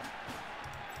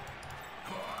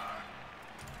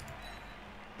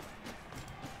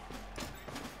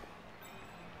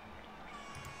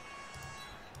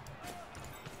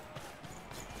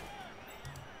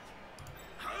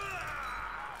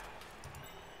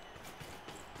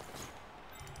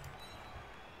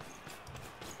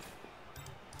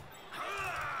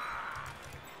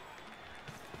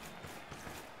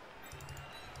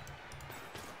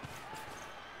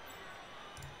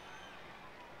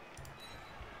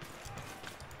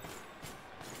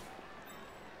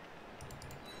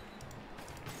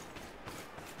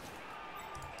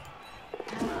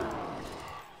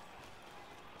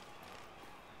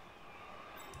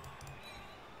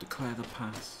 Declare the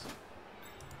pass.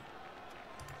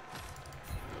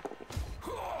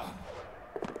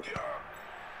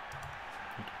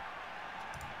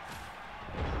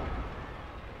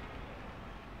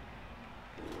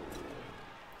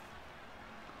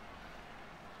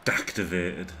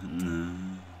 Activated. No.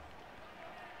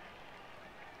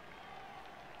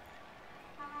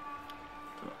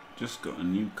 Just got a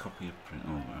new copy of print.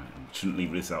 Oh, right. I shouldn't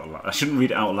leave this out loud. I shouldn't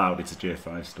read it out loud. It's a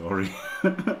J5 story.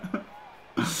 You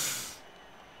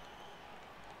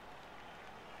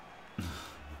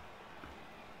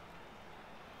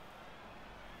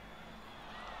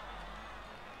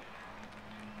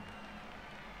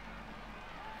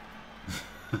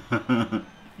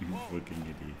fucking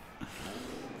idiot.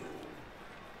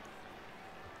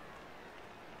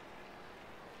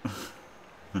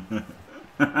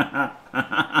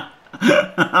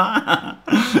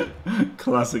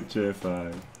 Classic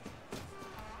J5.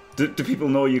 Do people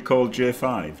know you called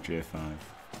J5? J5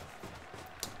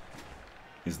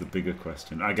 is the bigger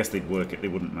question. I guess they'd work it. They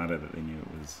wouldn't matter that they knew it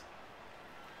was.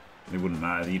 It wouldn't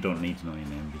matter. You don't need to know your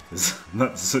name because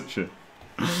that's such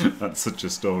a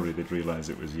story. They'd realise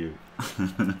it was you.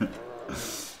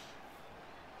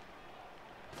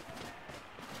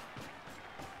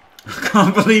 I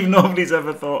can't believe nobody's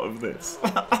ever thought of this.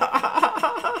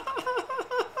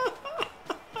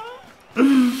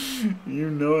 You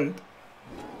know it.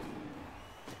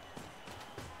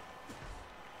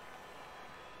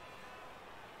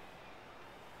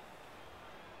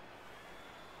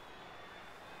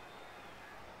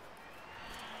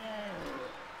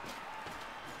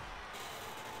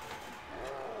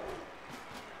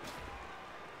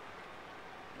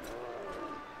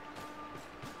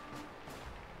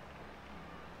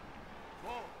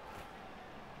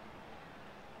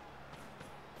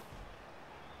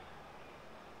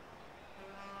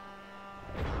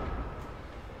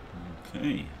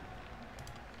 Okay.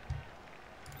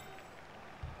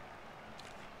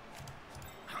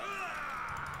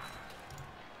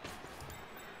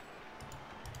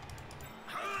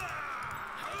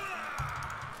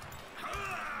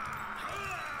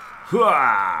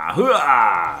 Hooah!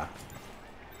 Hooah!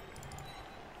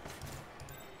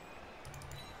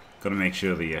 Gotta make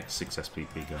sure the 6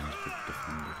 SPP guys get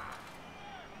defended.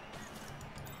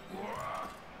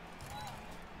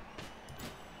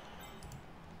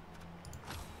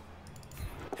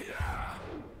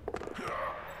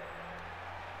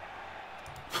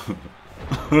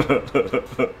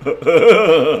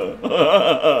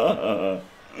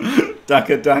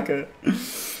 Daka Daka.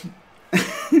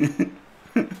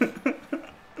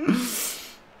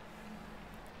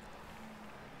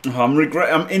 Oh,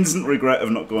 I'm instant regret of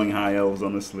not going high elves,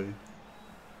 honestly.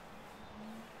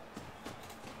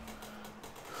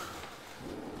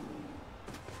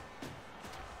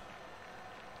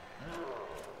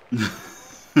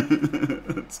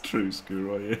 That's true,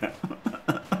 Skuroy, yeah.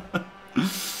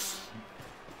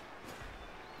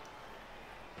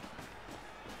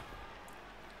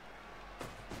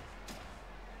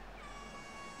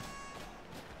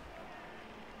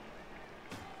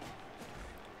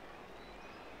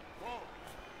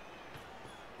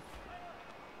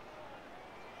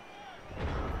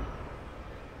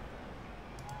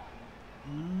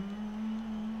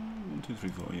 One, two, three,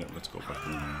 four. Yeah, let's go back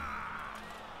in there.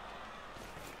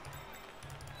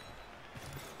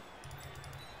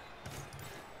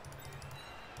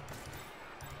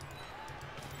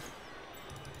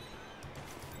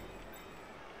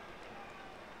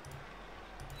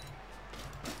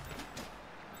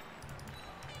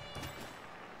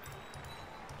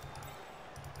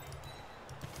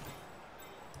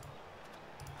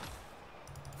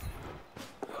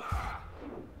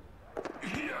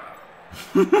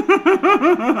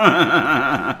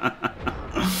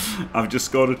 I've just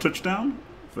scored a touchdown.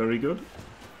 Very good.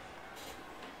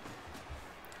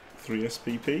 3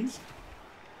 SPPs.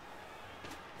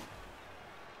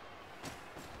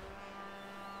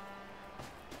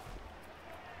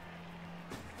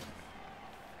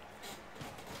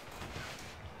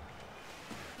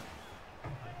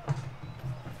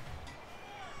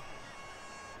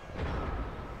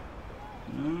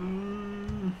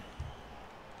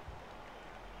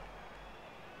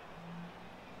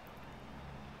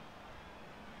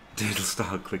 It'll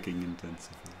start clicking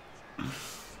intensively.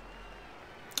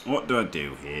 What do I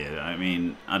do here? I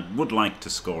mean, I would like to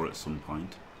score at some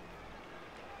point.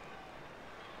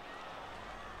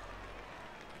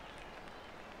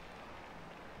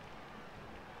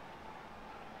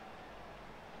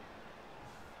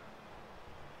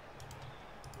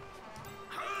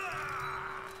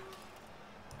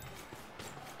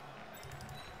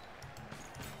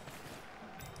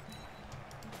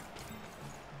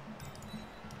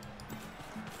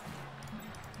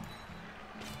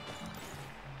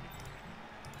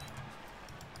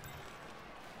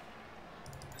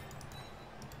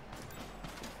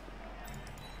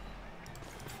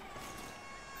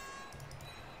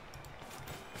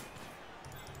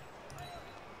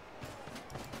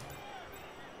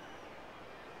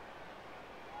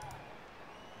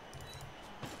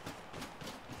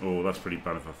 Oh, that's pretty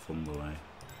bad if I fumble, eh?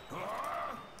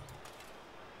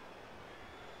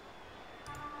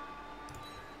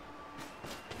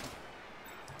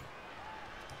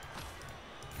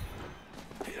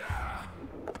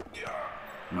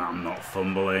 No, I'm not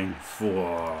fumbling.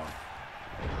 Whoa.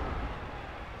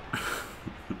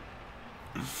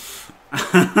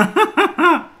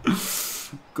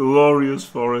 Glorious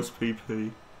forest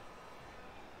PP.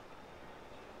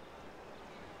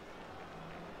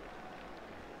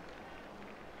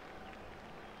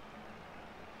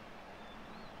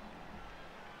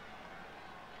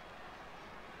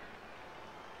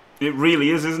 It really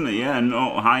is, isn't it? Yeah, and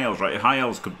oh, high elves, right? High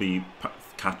elves could be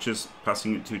catchers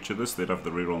passing it to each other, so they'd have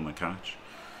the reroll and the catch,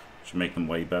 which would make them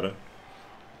way better.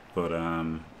 But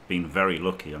been very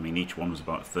lucky. I mean, each one was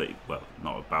about 30. Well,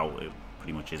 not about. It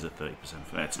pretty much is a 30%.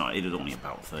 It's not. It is only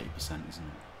about 30%, isn't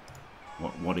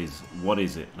it? What is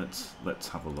it? Let's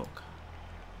have a look.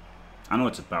 I know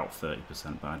it's about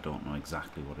 30%, but I don't know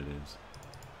exactly what it is.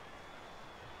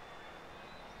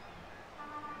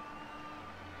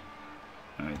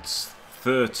 It's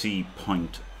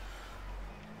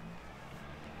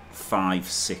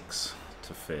 30.56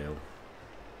 to fail.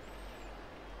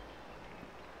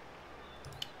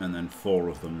 And then 4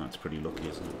 of them, that's pretty lucky,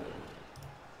 isn't it?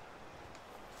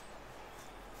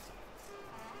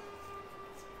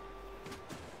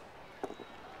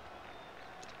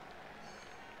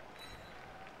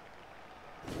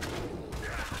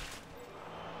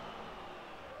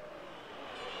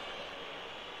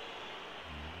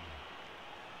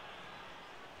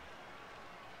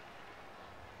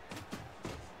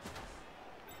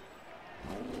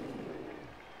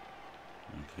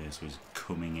 So he's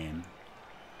coming in.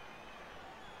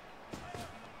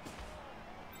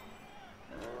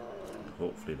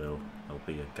 Hopefully there'll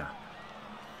be a gap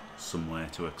somewhere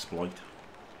to exploit.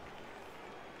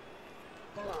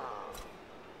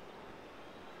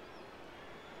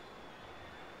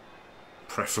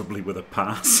 Preferably with a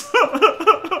pass.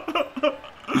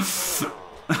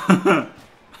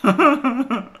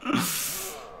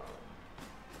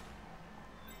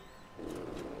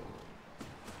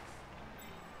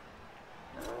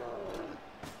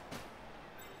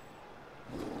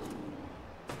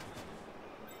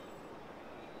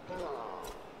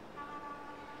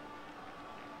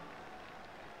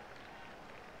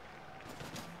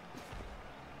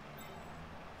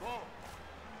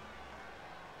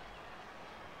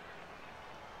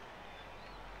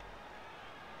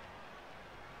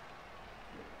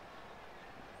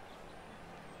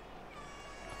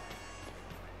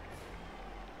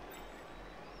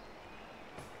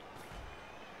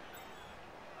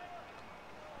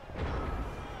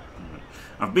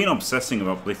 I've been obsessing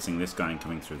about blitzing this guy and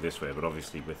coming through this way, but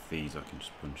obviously with these I can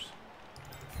just punch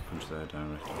there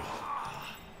directly.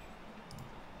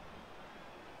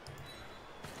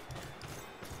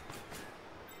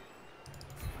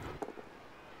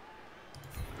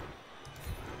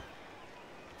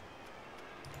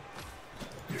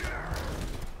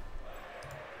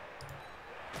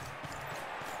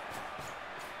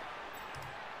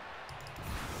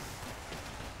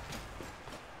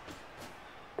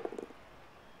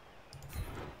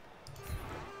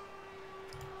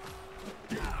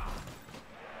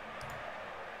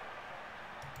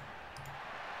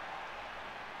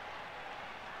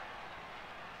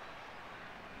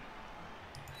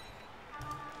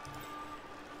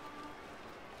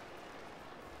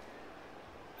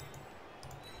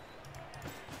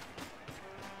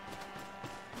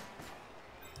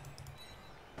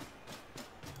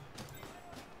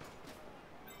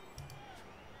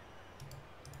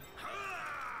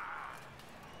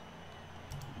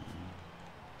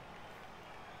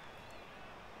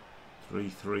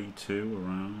 3-3-2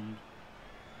 around.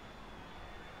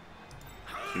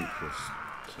 2 plus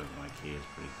 2 like he is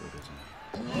pretty good, isn't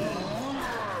he?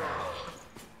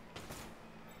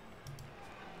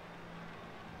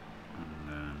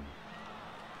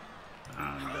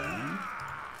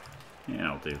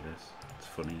 Yeah, I'll do this. It's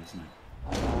funny, isn't it?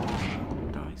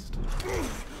 Diced.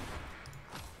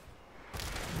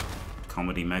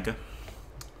 Comedy mega.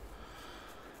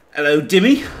 Hello,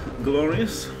 Dimmy.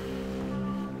 Glorious.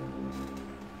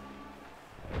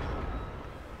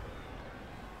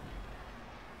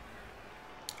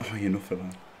 Oh, enough of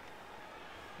that.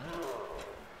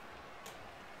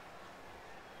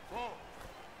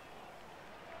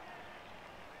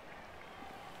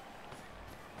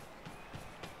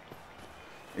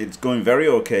 It's going very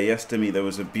okay. Yes, Timmy, there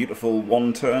was a beautiful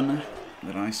one-turner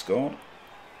that I scored.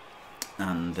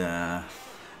 And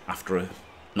after a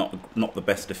not the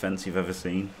best defence you've ever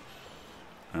seen.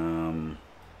 And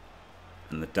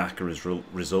the Daka has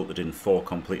resulted in 4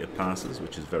 completed passes,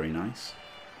 which is very nice.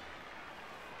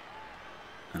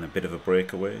 And a bit of a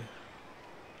breakaway,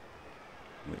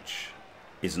 which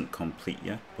isn't complete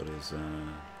yet, but is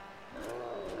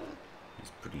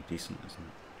pretty decent, isn't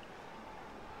it?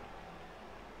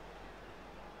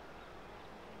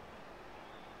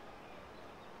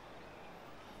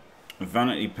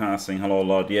 Vanity passing, hello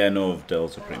Lord. Yeah, no,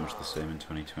 Dells are pretty much the same in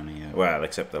 2020. Yeah. Well,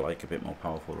 except they're like a bit more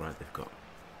powerful, right?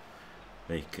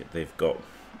 They've got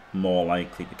more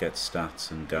likely to get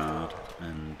stats and guard,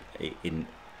 and in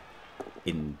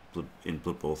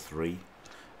Blood Bowl 3,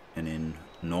 and in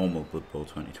normal Blood Bowl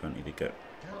 2020 to get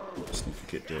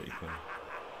significant dirty play.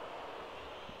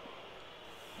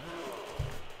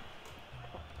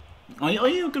 Are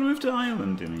you going to move to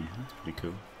Ireland, Jimmy? That's pretty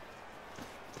cool.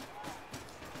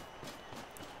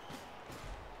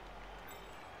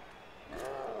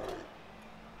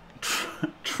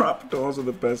 Trapdoors are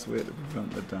the best way to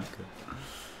prevent the Daka.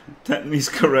 Technique's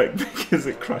correct because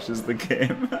it crashes the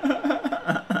game.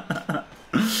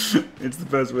 It's the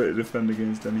best way to defend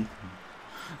against anything.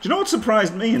 Do you know what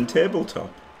surprised me in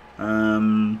tabletop?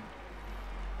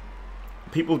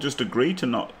 People just agree to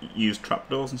not use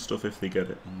trapdoors and stuff if they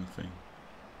get it on the thing.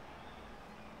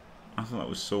 I thought that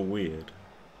was so weird.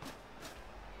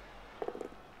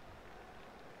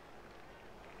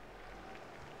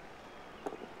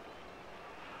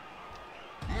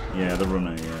 Yeah, the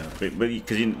runner, yeah. But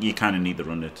because you kind of need the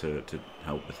runner to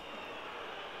help with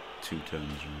 2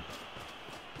 turns, right?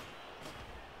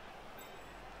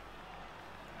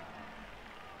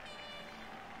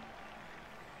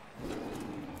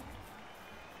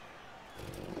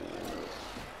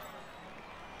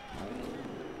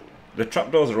 The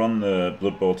trapdoors are on the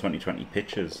Blood Bowl 2020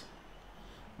 pitches,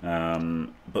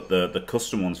 but the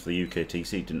custom ones for the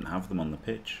UKTC didn't have them on the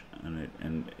pitch, and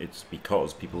it's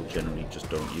because people generally just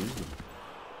don't use them,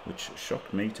 which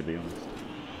shocked me, to be honest.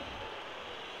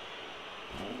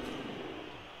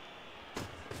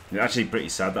 It's actually pretty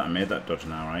sad that I made that dodge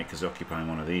now, right? Because occupying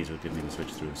one of these would give me the switch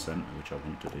through the centre, which I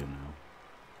want to do now.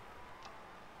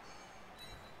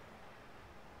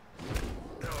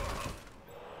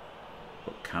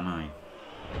 But can I?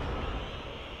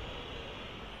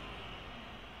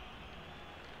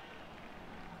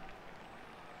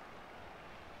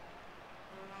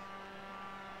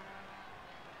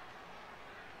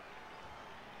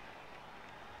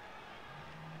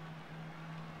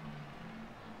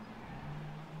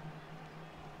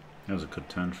 That was a good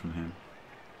turn from him.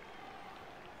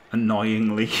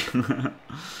 Annoyingly.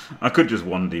 I could just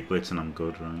 1D blitz and I'm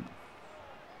good, right?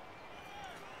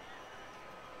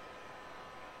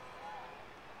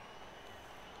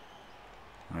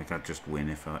 Like I'd just win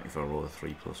if I roll a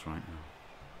 3+ right now.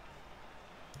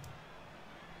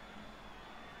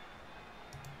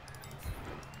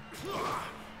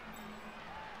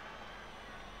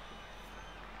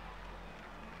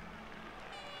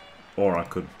 Or I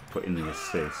could put in the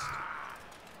assist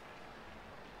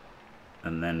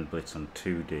and then blitz on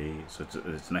 2D, so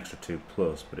it's an extra 2+,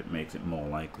 but it makes it more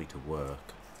likely to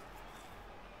work.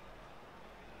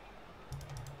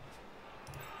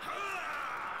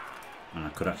 And I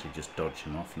could actually just dodge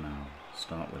him off now.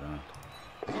 Start with that.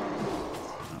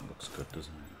 That looks good,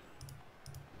 doesn't it?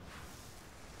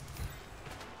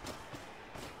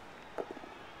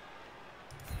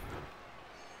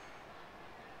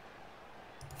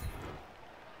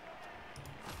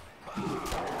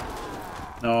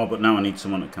 Oh, but now I need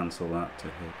someone to cancel that to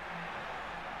hit.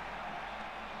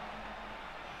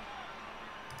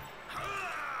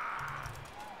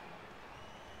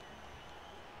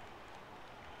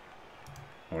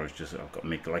 Or it's just I've got to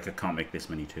make, like, I can't make this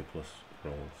many 2+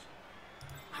 rolls.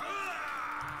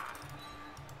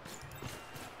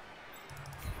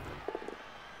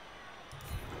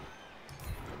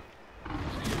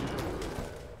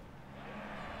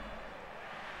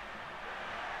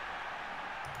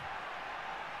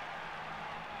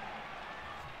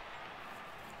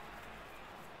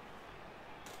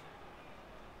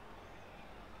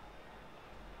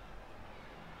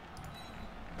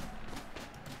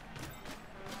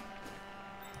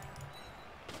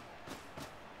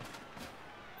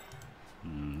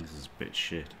 bit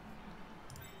shit.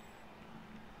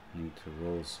 Need to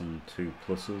roll some 2+.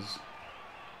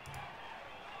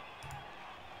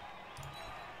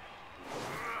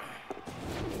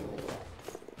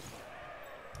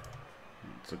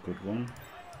 That's a good one.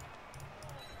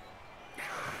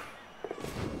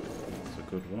 That's a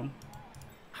good one.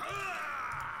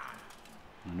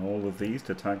 And all of these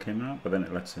to tag him out, but then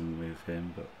it lets him move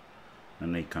him, but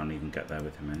and he can't even get there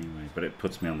with him anyway. But it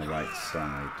puts me on the right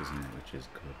side, doesn't it? Which is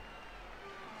good.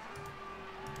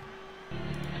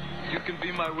 You can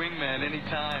be my wingman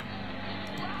anytime.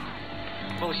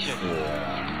 Bullshit.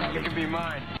 Yeah, You can be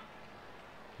mine.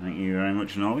 Thank you very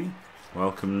much, Nolly.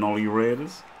 Welcome, Nolly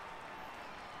Raiders,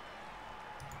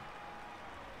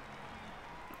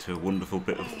 to a wonderful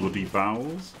bit of bloody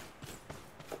bowels.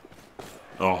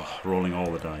 Oh, rolling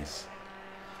all the dice.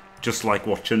 Just like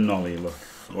watching Nolly, look.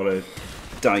 What a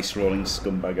dice rolling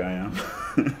scumbag I am.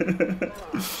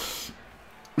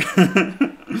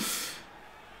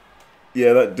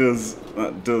 Yeah, that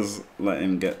does let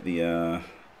him get the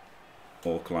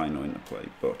Orc Lino into play,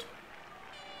 but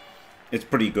it's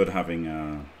pretty good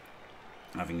having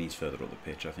these further up the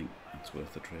pitch. I think that's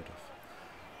worth the trade-off.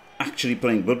 Actually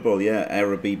playing Blood Bowl, yeah,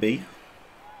 Eire BB.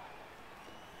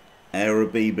 Eire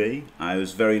BB. I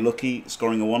was very lucky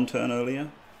scoring a 1-turn earlier,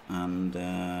 and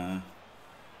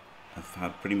I've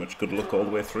had pretty much good luck all the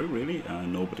way through, really.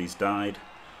 Nobody's died,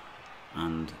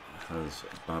 and has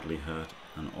badly hurt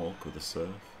an orc with a surf.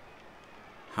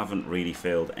 Haven't really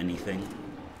failed anything.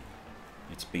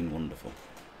 It's been wonderful.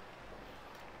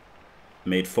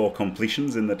 Made 4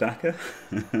 completions in the Dakar.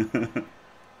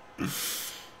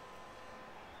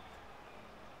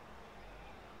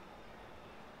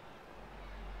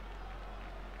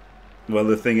 Well,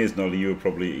 the thing is, Nolly, you were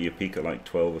probably at your peak at like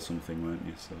 12 or something, weren't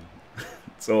you? So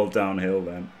it's all downhill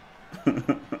then.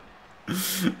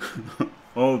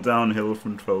 All downhill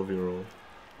from 12-year-old.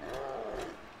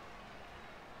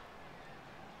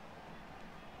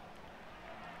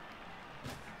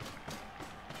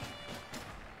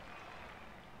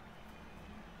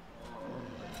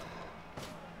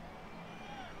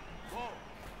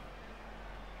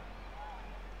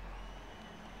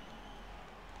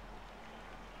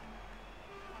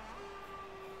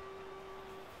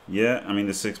 Yeah, I mean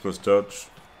the 6+ dodge,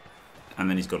 and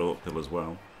then he's got to uphill as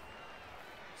well.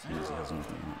 Seeing as he has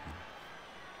nothing like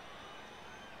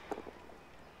that.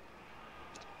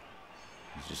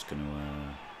 He's just going to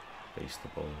base the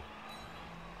ball.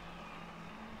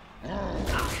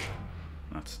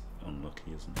 That's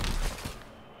unlucky, isn't it?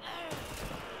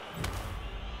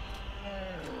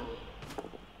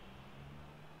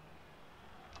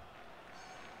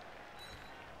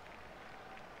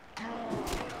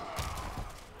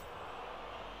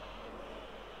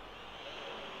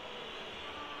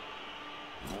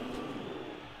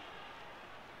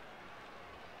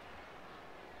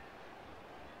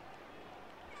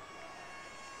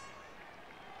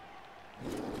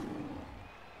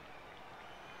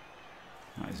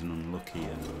 An unlucky,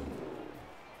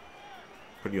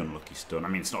 pretty unlucky stun. I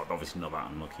mean, it's not obviously not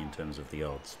that unlucky in terms of the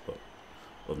odds, but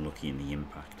unlucky in the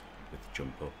impact with the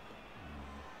jump up.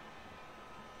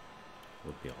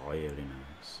 Would be really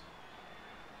nice.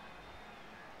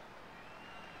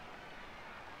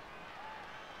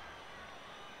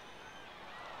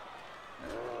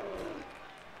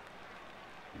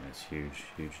 Yeah, it's huge,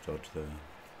 huge dodge there.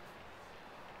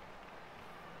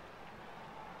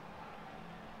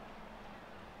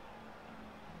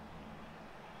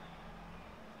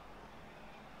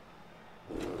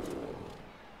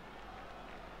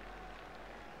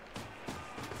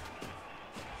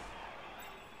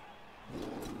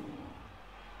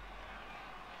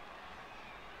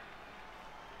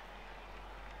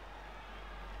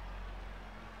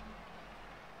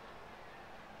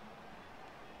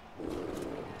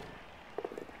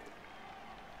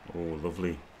 Oh,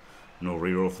 lovely. No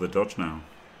reroll for the dodge now.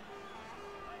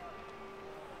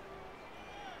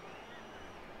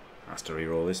 Has to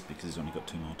reroll this because he's only got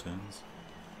 2 more turns.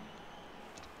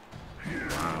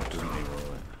 Wow, doesn't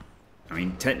reroll it. I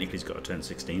mean, technically he's got a turn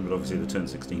 16, but obviously the turn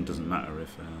 16 doesn't matter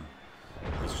if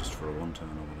it's just for a 1-turn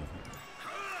or whatever.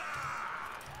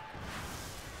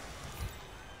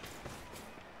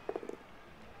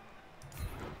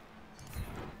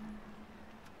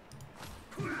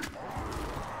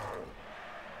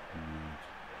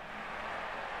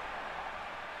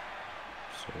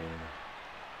 So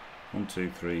 1,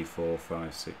 2, 3, 4,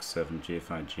 5, 6, 7,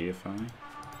 GFI, GFI.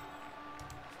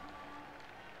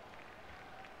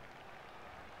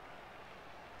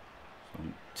 So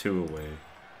I'm 2 away.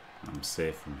 I'm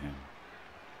safe from him.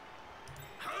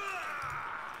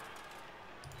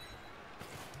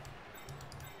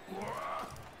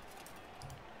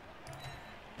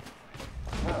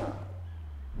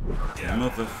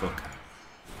 Motherfucker.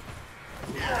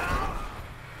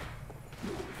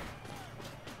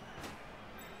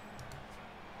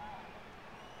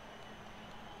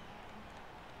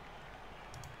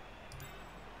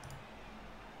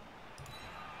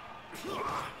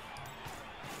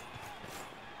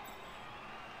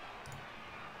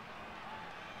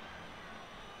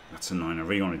 That's annoying. I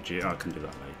really want to. I can do that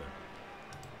later.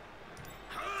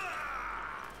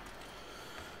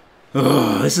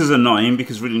 Oh, this is annoying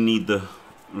because really need the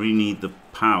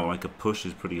power. Like a push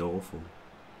is pretty awful.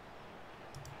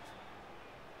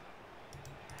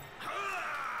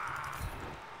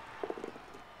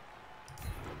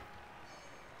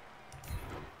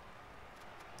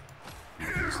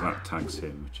 Okay, so that tags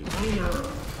him, which is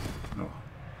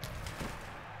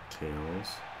tails,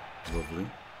 lovely.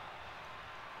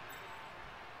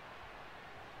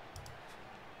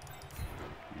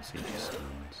 You see, he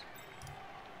stands.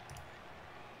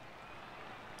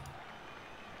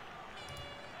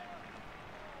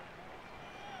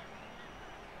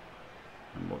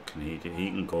 And what can he do? He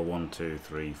can go 1, 2,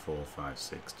 3, 4, 5,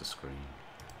 6 to screen.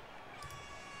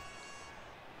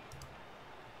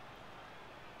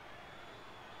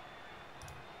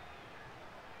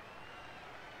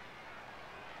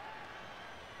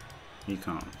 He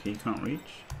can't reach.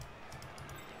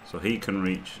 So he can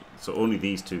reach. So only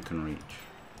these two can reach.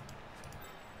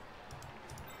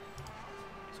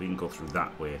 So he can go through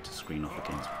that way to screen off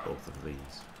against both of these.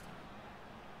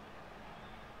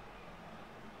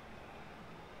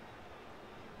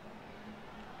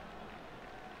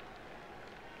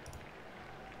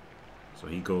 So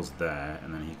he goes there,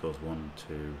 and then he goes 1,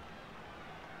 2,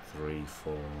 3,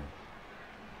 4,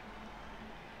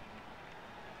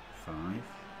 5.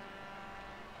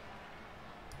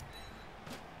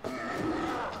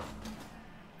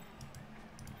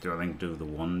 Do I think do the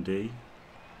 1D?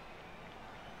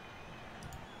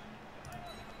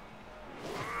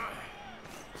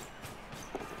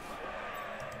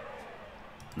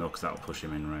 No, because that'll push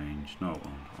him in range. No, it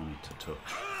won't. Only to touch.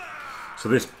 So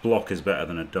this block is better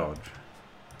than a dodge.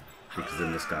 Because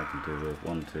then this guy can do it.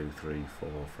 1, 2, 3, 4,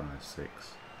 5,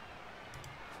 6.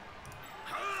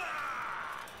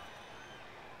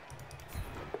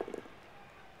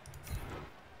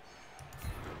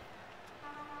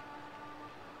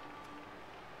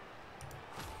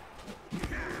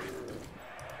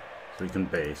 So he can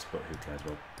base, but who cares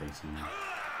about basing now?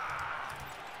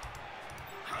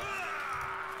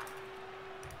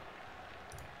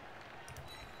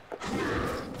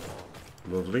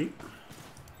 Lovely.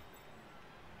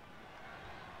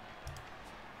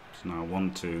 So now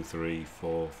 1, 2, 3,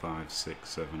 4, 5, 6,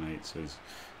 7, 8. So he's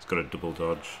got a double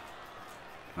dodge.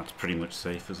 That's pretty much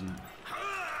safe, isn't it?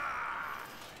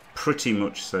 Pretty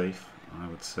much safe, I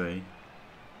would say.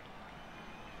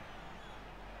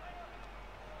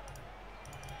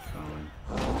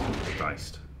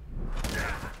 Diced.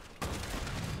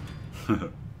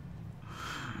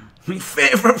 My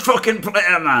favourite fucking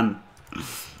player, man!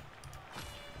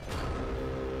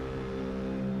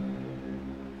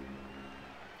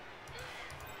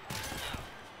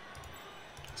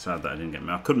 Sad that I didn't get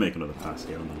me. I could make another pass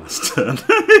here on the last turn.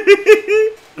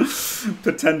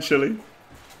 Potentially.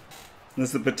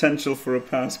 There's the potential for a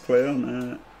pass play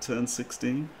on turn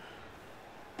 16.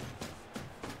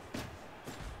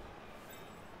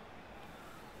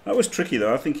 That was tricky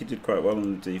though. I think he did quite well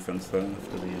on the defense there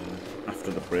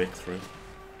after the breakthrough.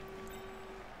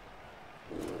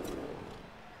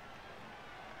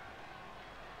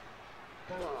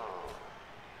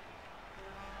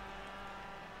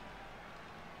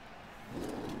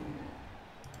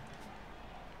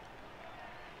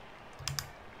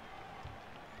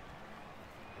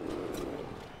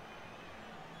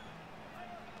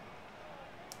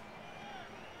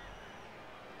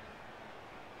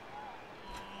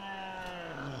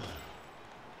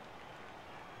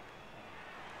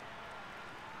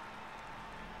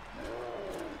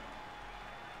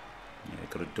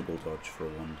 Got a double dodge for a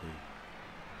 1D.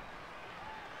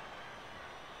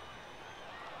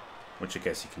 Which I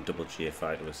guess you can double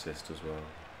GFI to assist as well.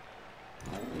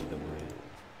 Either way.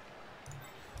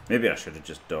 Maybe I should have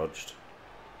just dodged.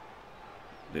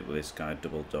 This guy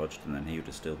double dodged and then he would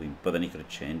have still been... But then he could have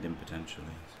chained him potentially.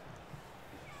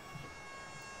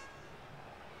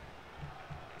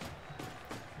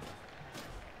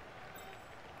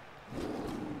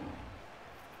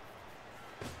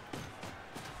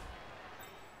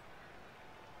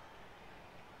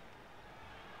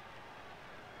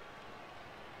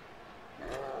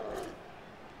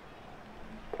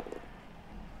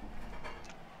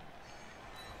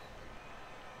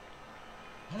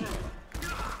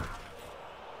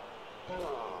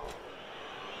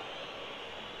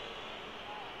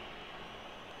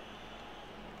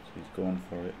 he's going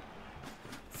for it.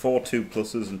 4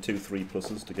 2+s and 2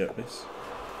 3+s to get this.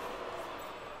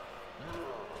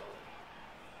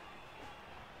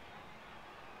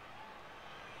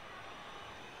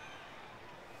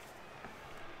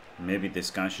 Maybe this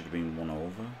guy should have been 1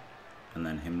 over, and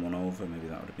then him 1 over. Maybe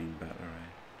that would have been better,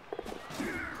 eh?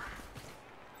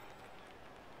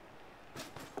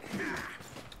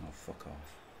 Oh, fuck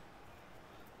off.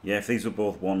 Yeah, if these were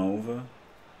both 1 over.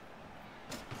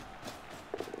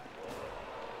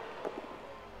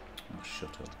 Oh,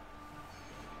 shut up.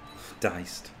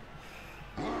 Diced.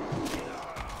 Oh,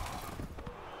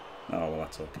 well,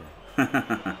 that's okay.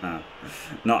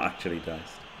 Not actually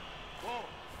diced.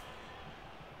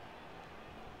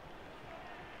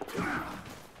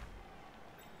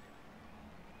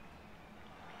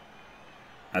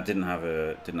 I didn't have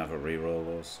a reroll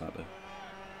though, sadly.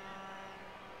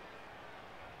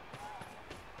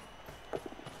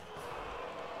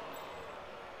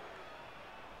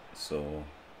 So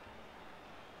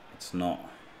it's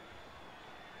not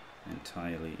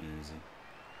entirely easy.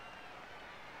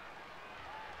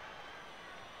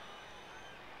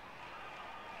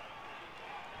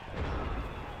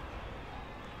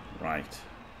 Right.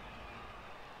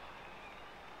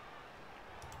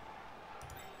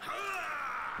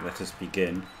 Let us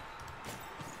begin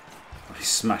by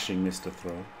smashing this to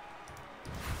throw.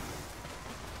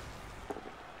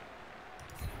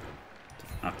 To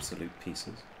absolute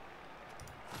pieces.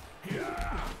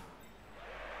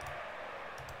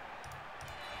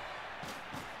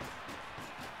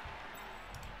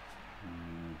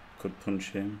 Could punch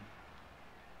him.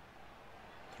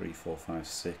 3, 4, 5,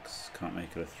 6. Can't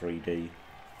make it a 3D.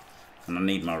 And I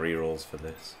need my rerolls for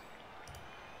this.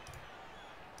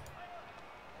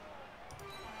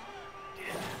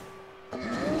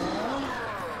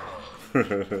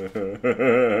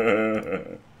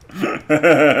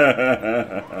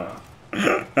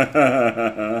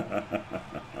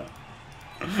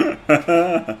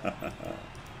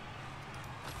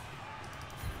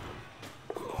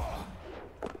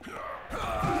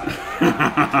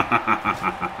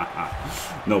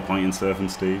 No point in surfing,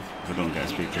 Steve, if I don't get a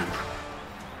speed kick.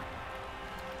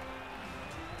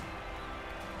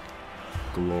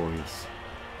 Glorious.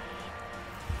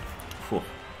 Whew.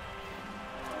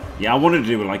 Yeah, I wanted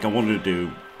to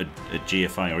do a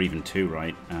GFI or even 2,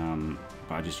 right?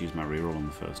 But I just used my reroll on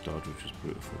the first dodge, which was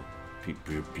beautiful.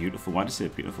 Beautiful. Why did I say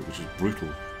beautiful? Which is brutal.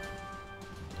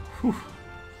 Whew.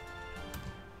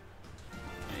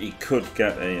 He could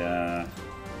get a.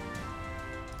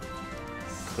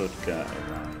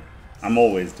 I'm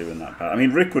always doing that pass. I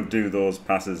mean, Rick would do those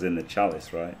passes in the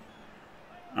Chalice, right?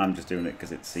 I'm just doing it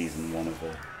because it's season 1 of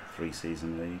a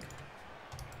 3-season league.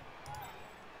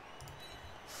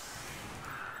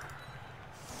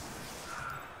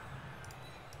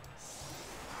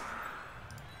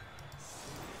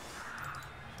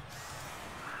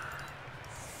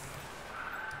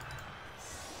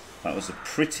 That was a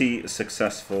pretty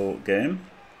successful game.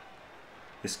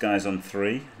 This guy's on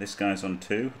 3, this guy's on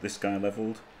 2, this guy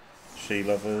leveled, she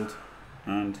leveled,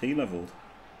 and he leveled.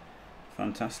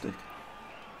 Fantastic.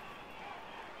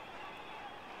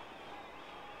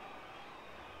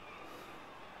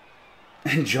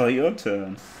 Enjoy your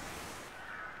turn.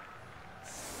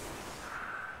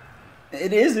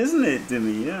 It is, isn't it,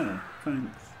 Dimmy? Yeah,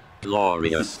 thanks.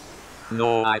 Glorious.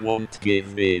 No, I won't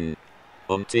give in.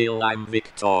 Until I'm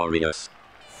victorious.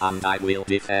 And I will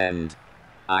defend.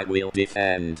 I will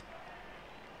defend.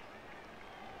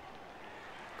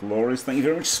 Glorious, thank you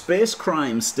very much. Space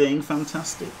Crime staying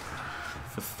fantastic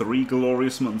for 3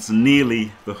 glorious months,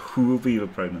 nearly the whole beaver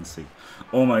pregnancy.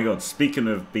 Oh my god, speaking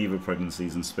of beaver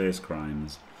pregnancies and space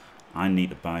crimes, I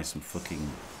need to buy some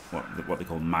fucking, what they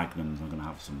call magnums. I'm going to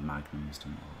have some magnums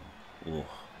tomorrow.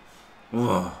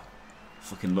 Oh.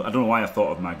 Fucking, I don't know why I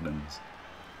thought of magnums.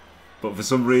 But for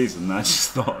some reason, I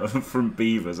just thought of, from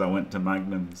beavers, I went to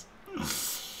magnums.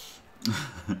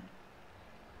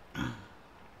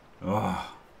 Oh.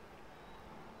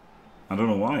 I don't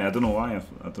know why. I don't know why.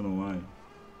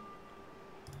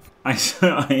 I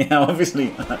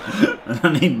obviously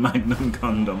I need Magnum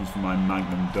condoms for my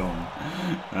Magnum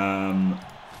dong.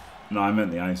 No, I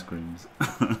meant the ice creams.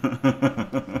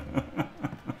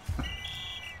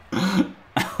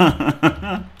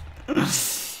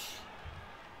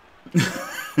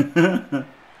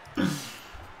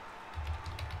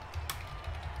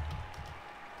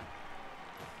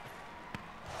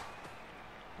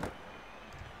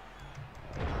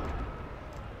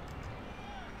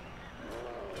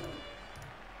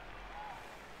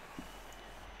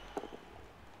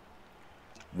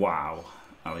 Wow,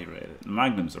 Ali rated. The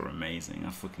Magnums are amazing.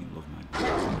 I fucking love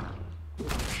Magnums.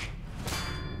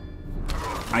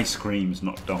 Ice creams,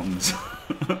 not dongs.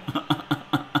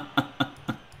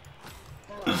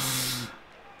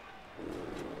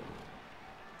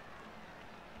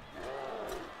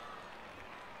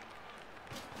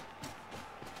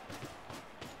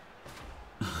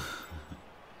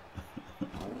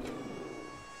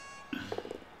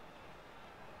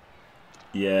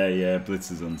 Yeah,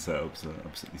 blitzes on setups are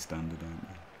absolutely standard, aren't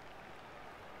they?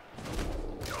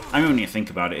 I mean, when you think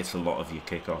about it, it's a lot of your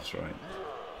kickoffs, right?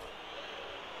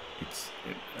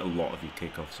 A lot of your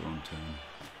kickoffs are on turn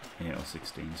 8 or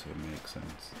 16, so it makes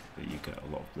sense that you get a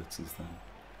lot of blitzes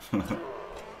then.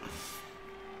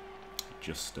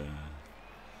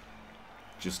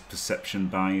 Just perception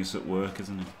bias at work,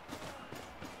 isn't it?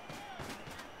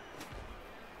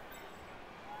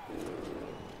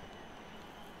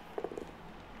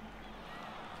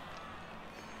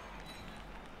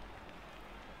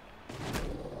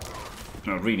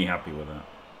 No, really happy with that.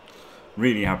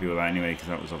 Really happy with that anyway, because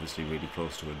that was obviously really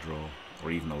close to a draw,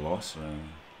 or even a loss.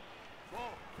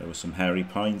 There were some hairy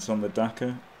points on the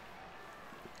Dakar.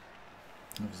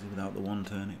 Obviously without the one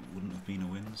turn it wouldn't have been a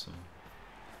win, so...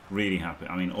 Really happy,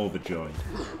 I mean overjoyed.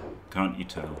 Can't you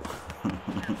tell?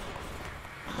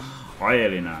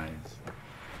 Really nice.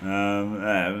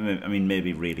 I mean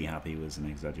maybe really happy was an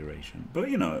exaggeration, but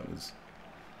you know, it was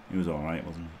alright,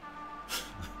 wasn't it?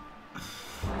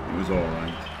 It was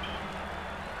alright.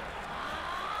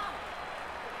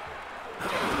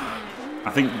 I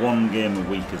think one game a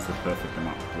week is the perfect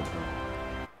amount of Blood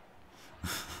Bowl.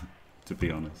 To be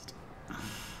honest.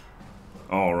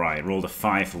 Alright, rolled a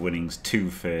 5 for winnings, 2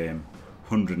 fame,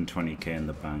 120k in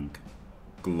the bank.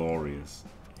 Glorious.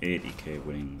 80k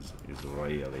winnings is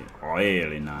really,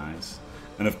 really nice.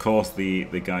 And of course the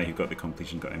guy who got the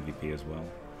completion got MVP as well.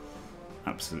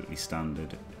 Absolutely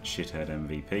standard shithead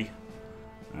MVP.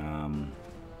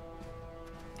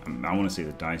 I want to see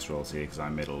the dice rolls here because I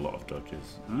made a lot of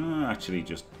dodges. Actually,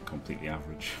 just completely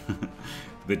average.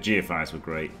 The GFIs were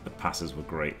great, the passes were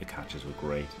great, the catches were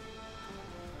great.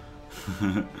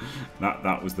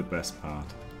 that was the best part.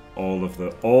 All of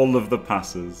the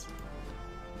passes,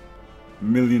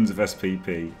 millions of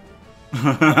SPP.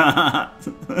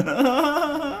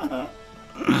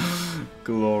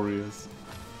 Glorious.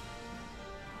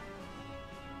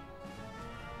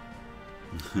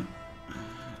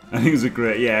 I think it was a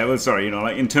great, yeah, well, sorry, you know,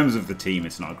 like, in terms of the team,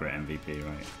 it's not a great MVP,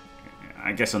 right?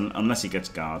 I guess unless he gets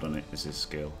guard on it as his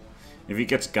skill. If he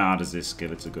gets guard as his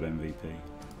skill, it's a good MVP.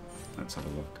 Let's have a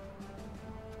look.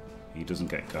 He doesn't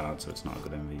get guard, so it's not a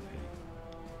good MVP.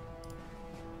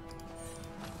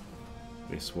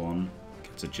 This one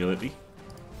gets agility.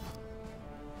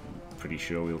 I'm pretty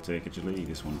sure we'll take agility.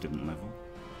 This one didn't level.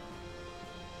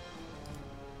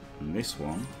 And this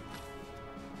one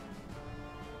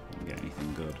didn't get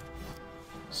anything good.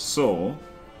 So,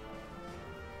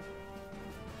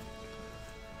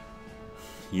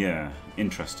 yeah,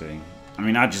 interesting. I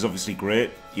mean, Edge is obviously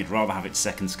great. You'd rather have it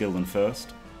second skill than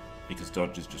first, because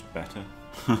dodge is just better.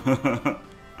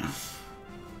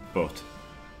 But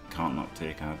can't not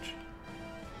take Edge.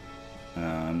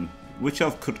 Which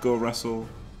elf could go wrestle?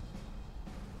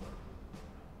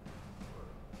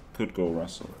 Could go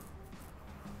wrestle.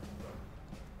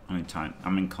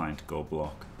 I'm inclined to go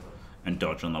block and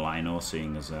dodge on the line, or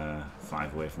seeing as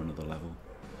 5 away for another level.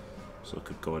 So it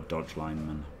could go a dodge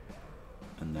lineman,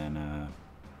 and then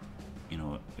you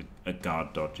know, a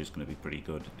guard dodge is going to be pretty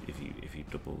good if he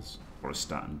doubles, or a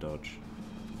stat and dodge.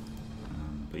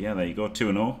 But yeah, there you go,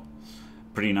 2-0,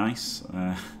 pretty nice.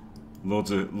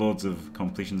 Loads of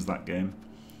completions that game,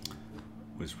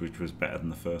 which was better than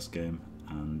the first game,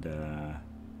 and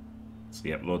so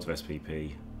yeah, loads of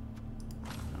SPP,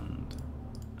 and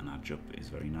an edge up is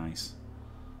very nice.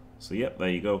 So yep, there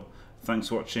you go. Thanks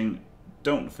for watching.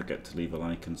 Don't forget to leave a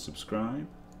like and subscribe,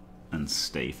 and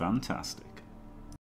stay fantastic.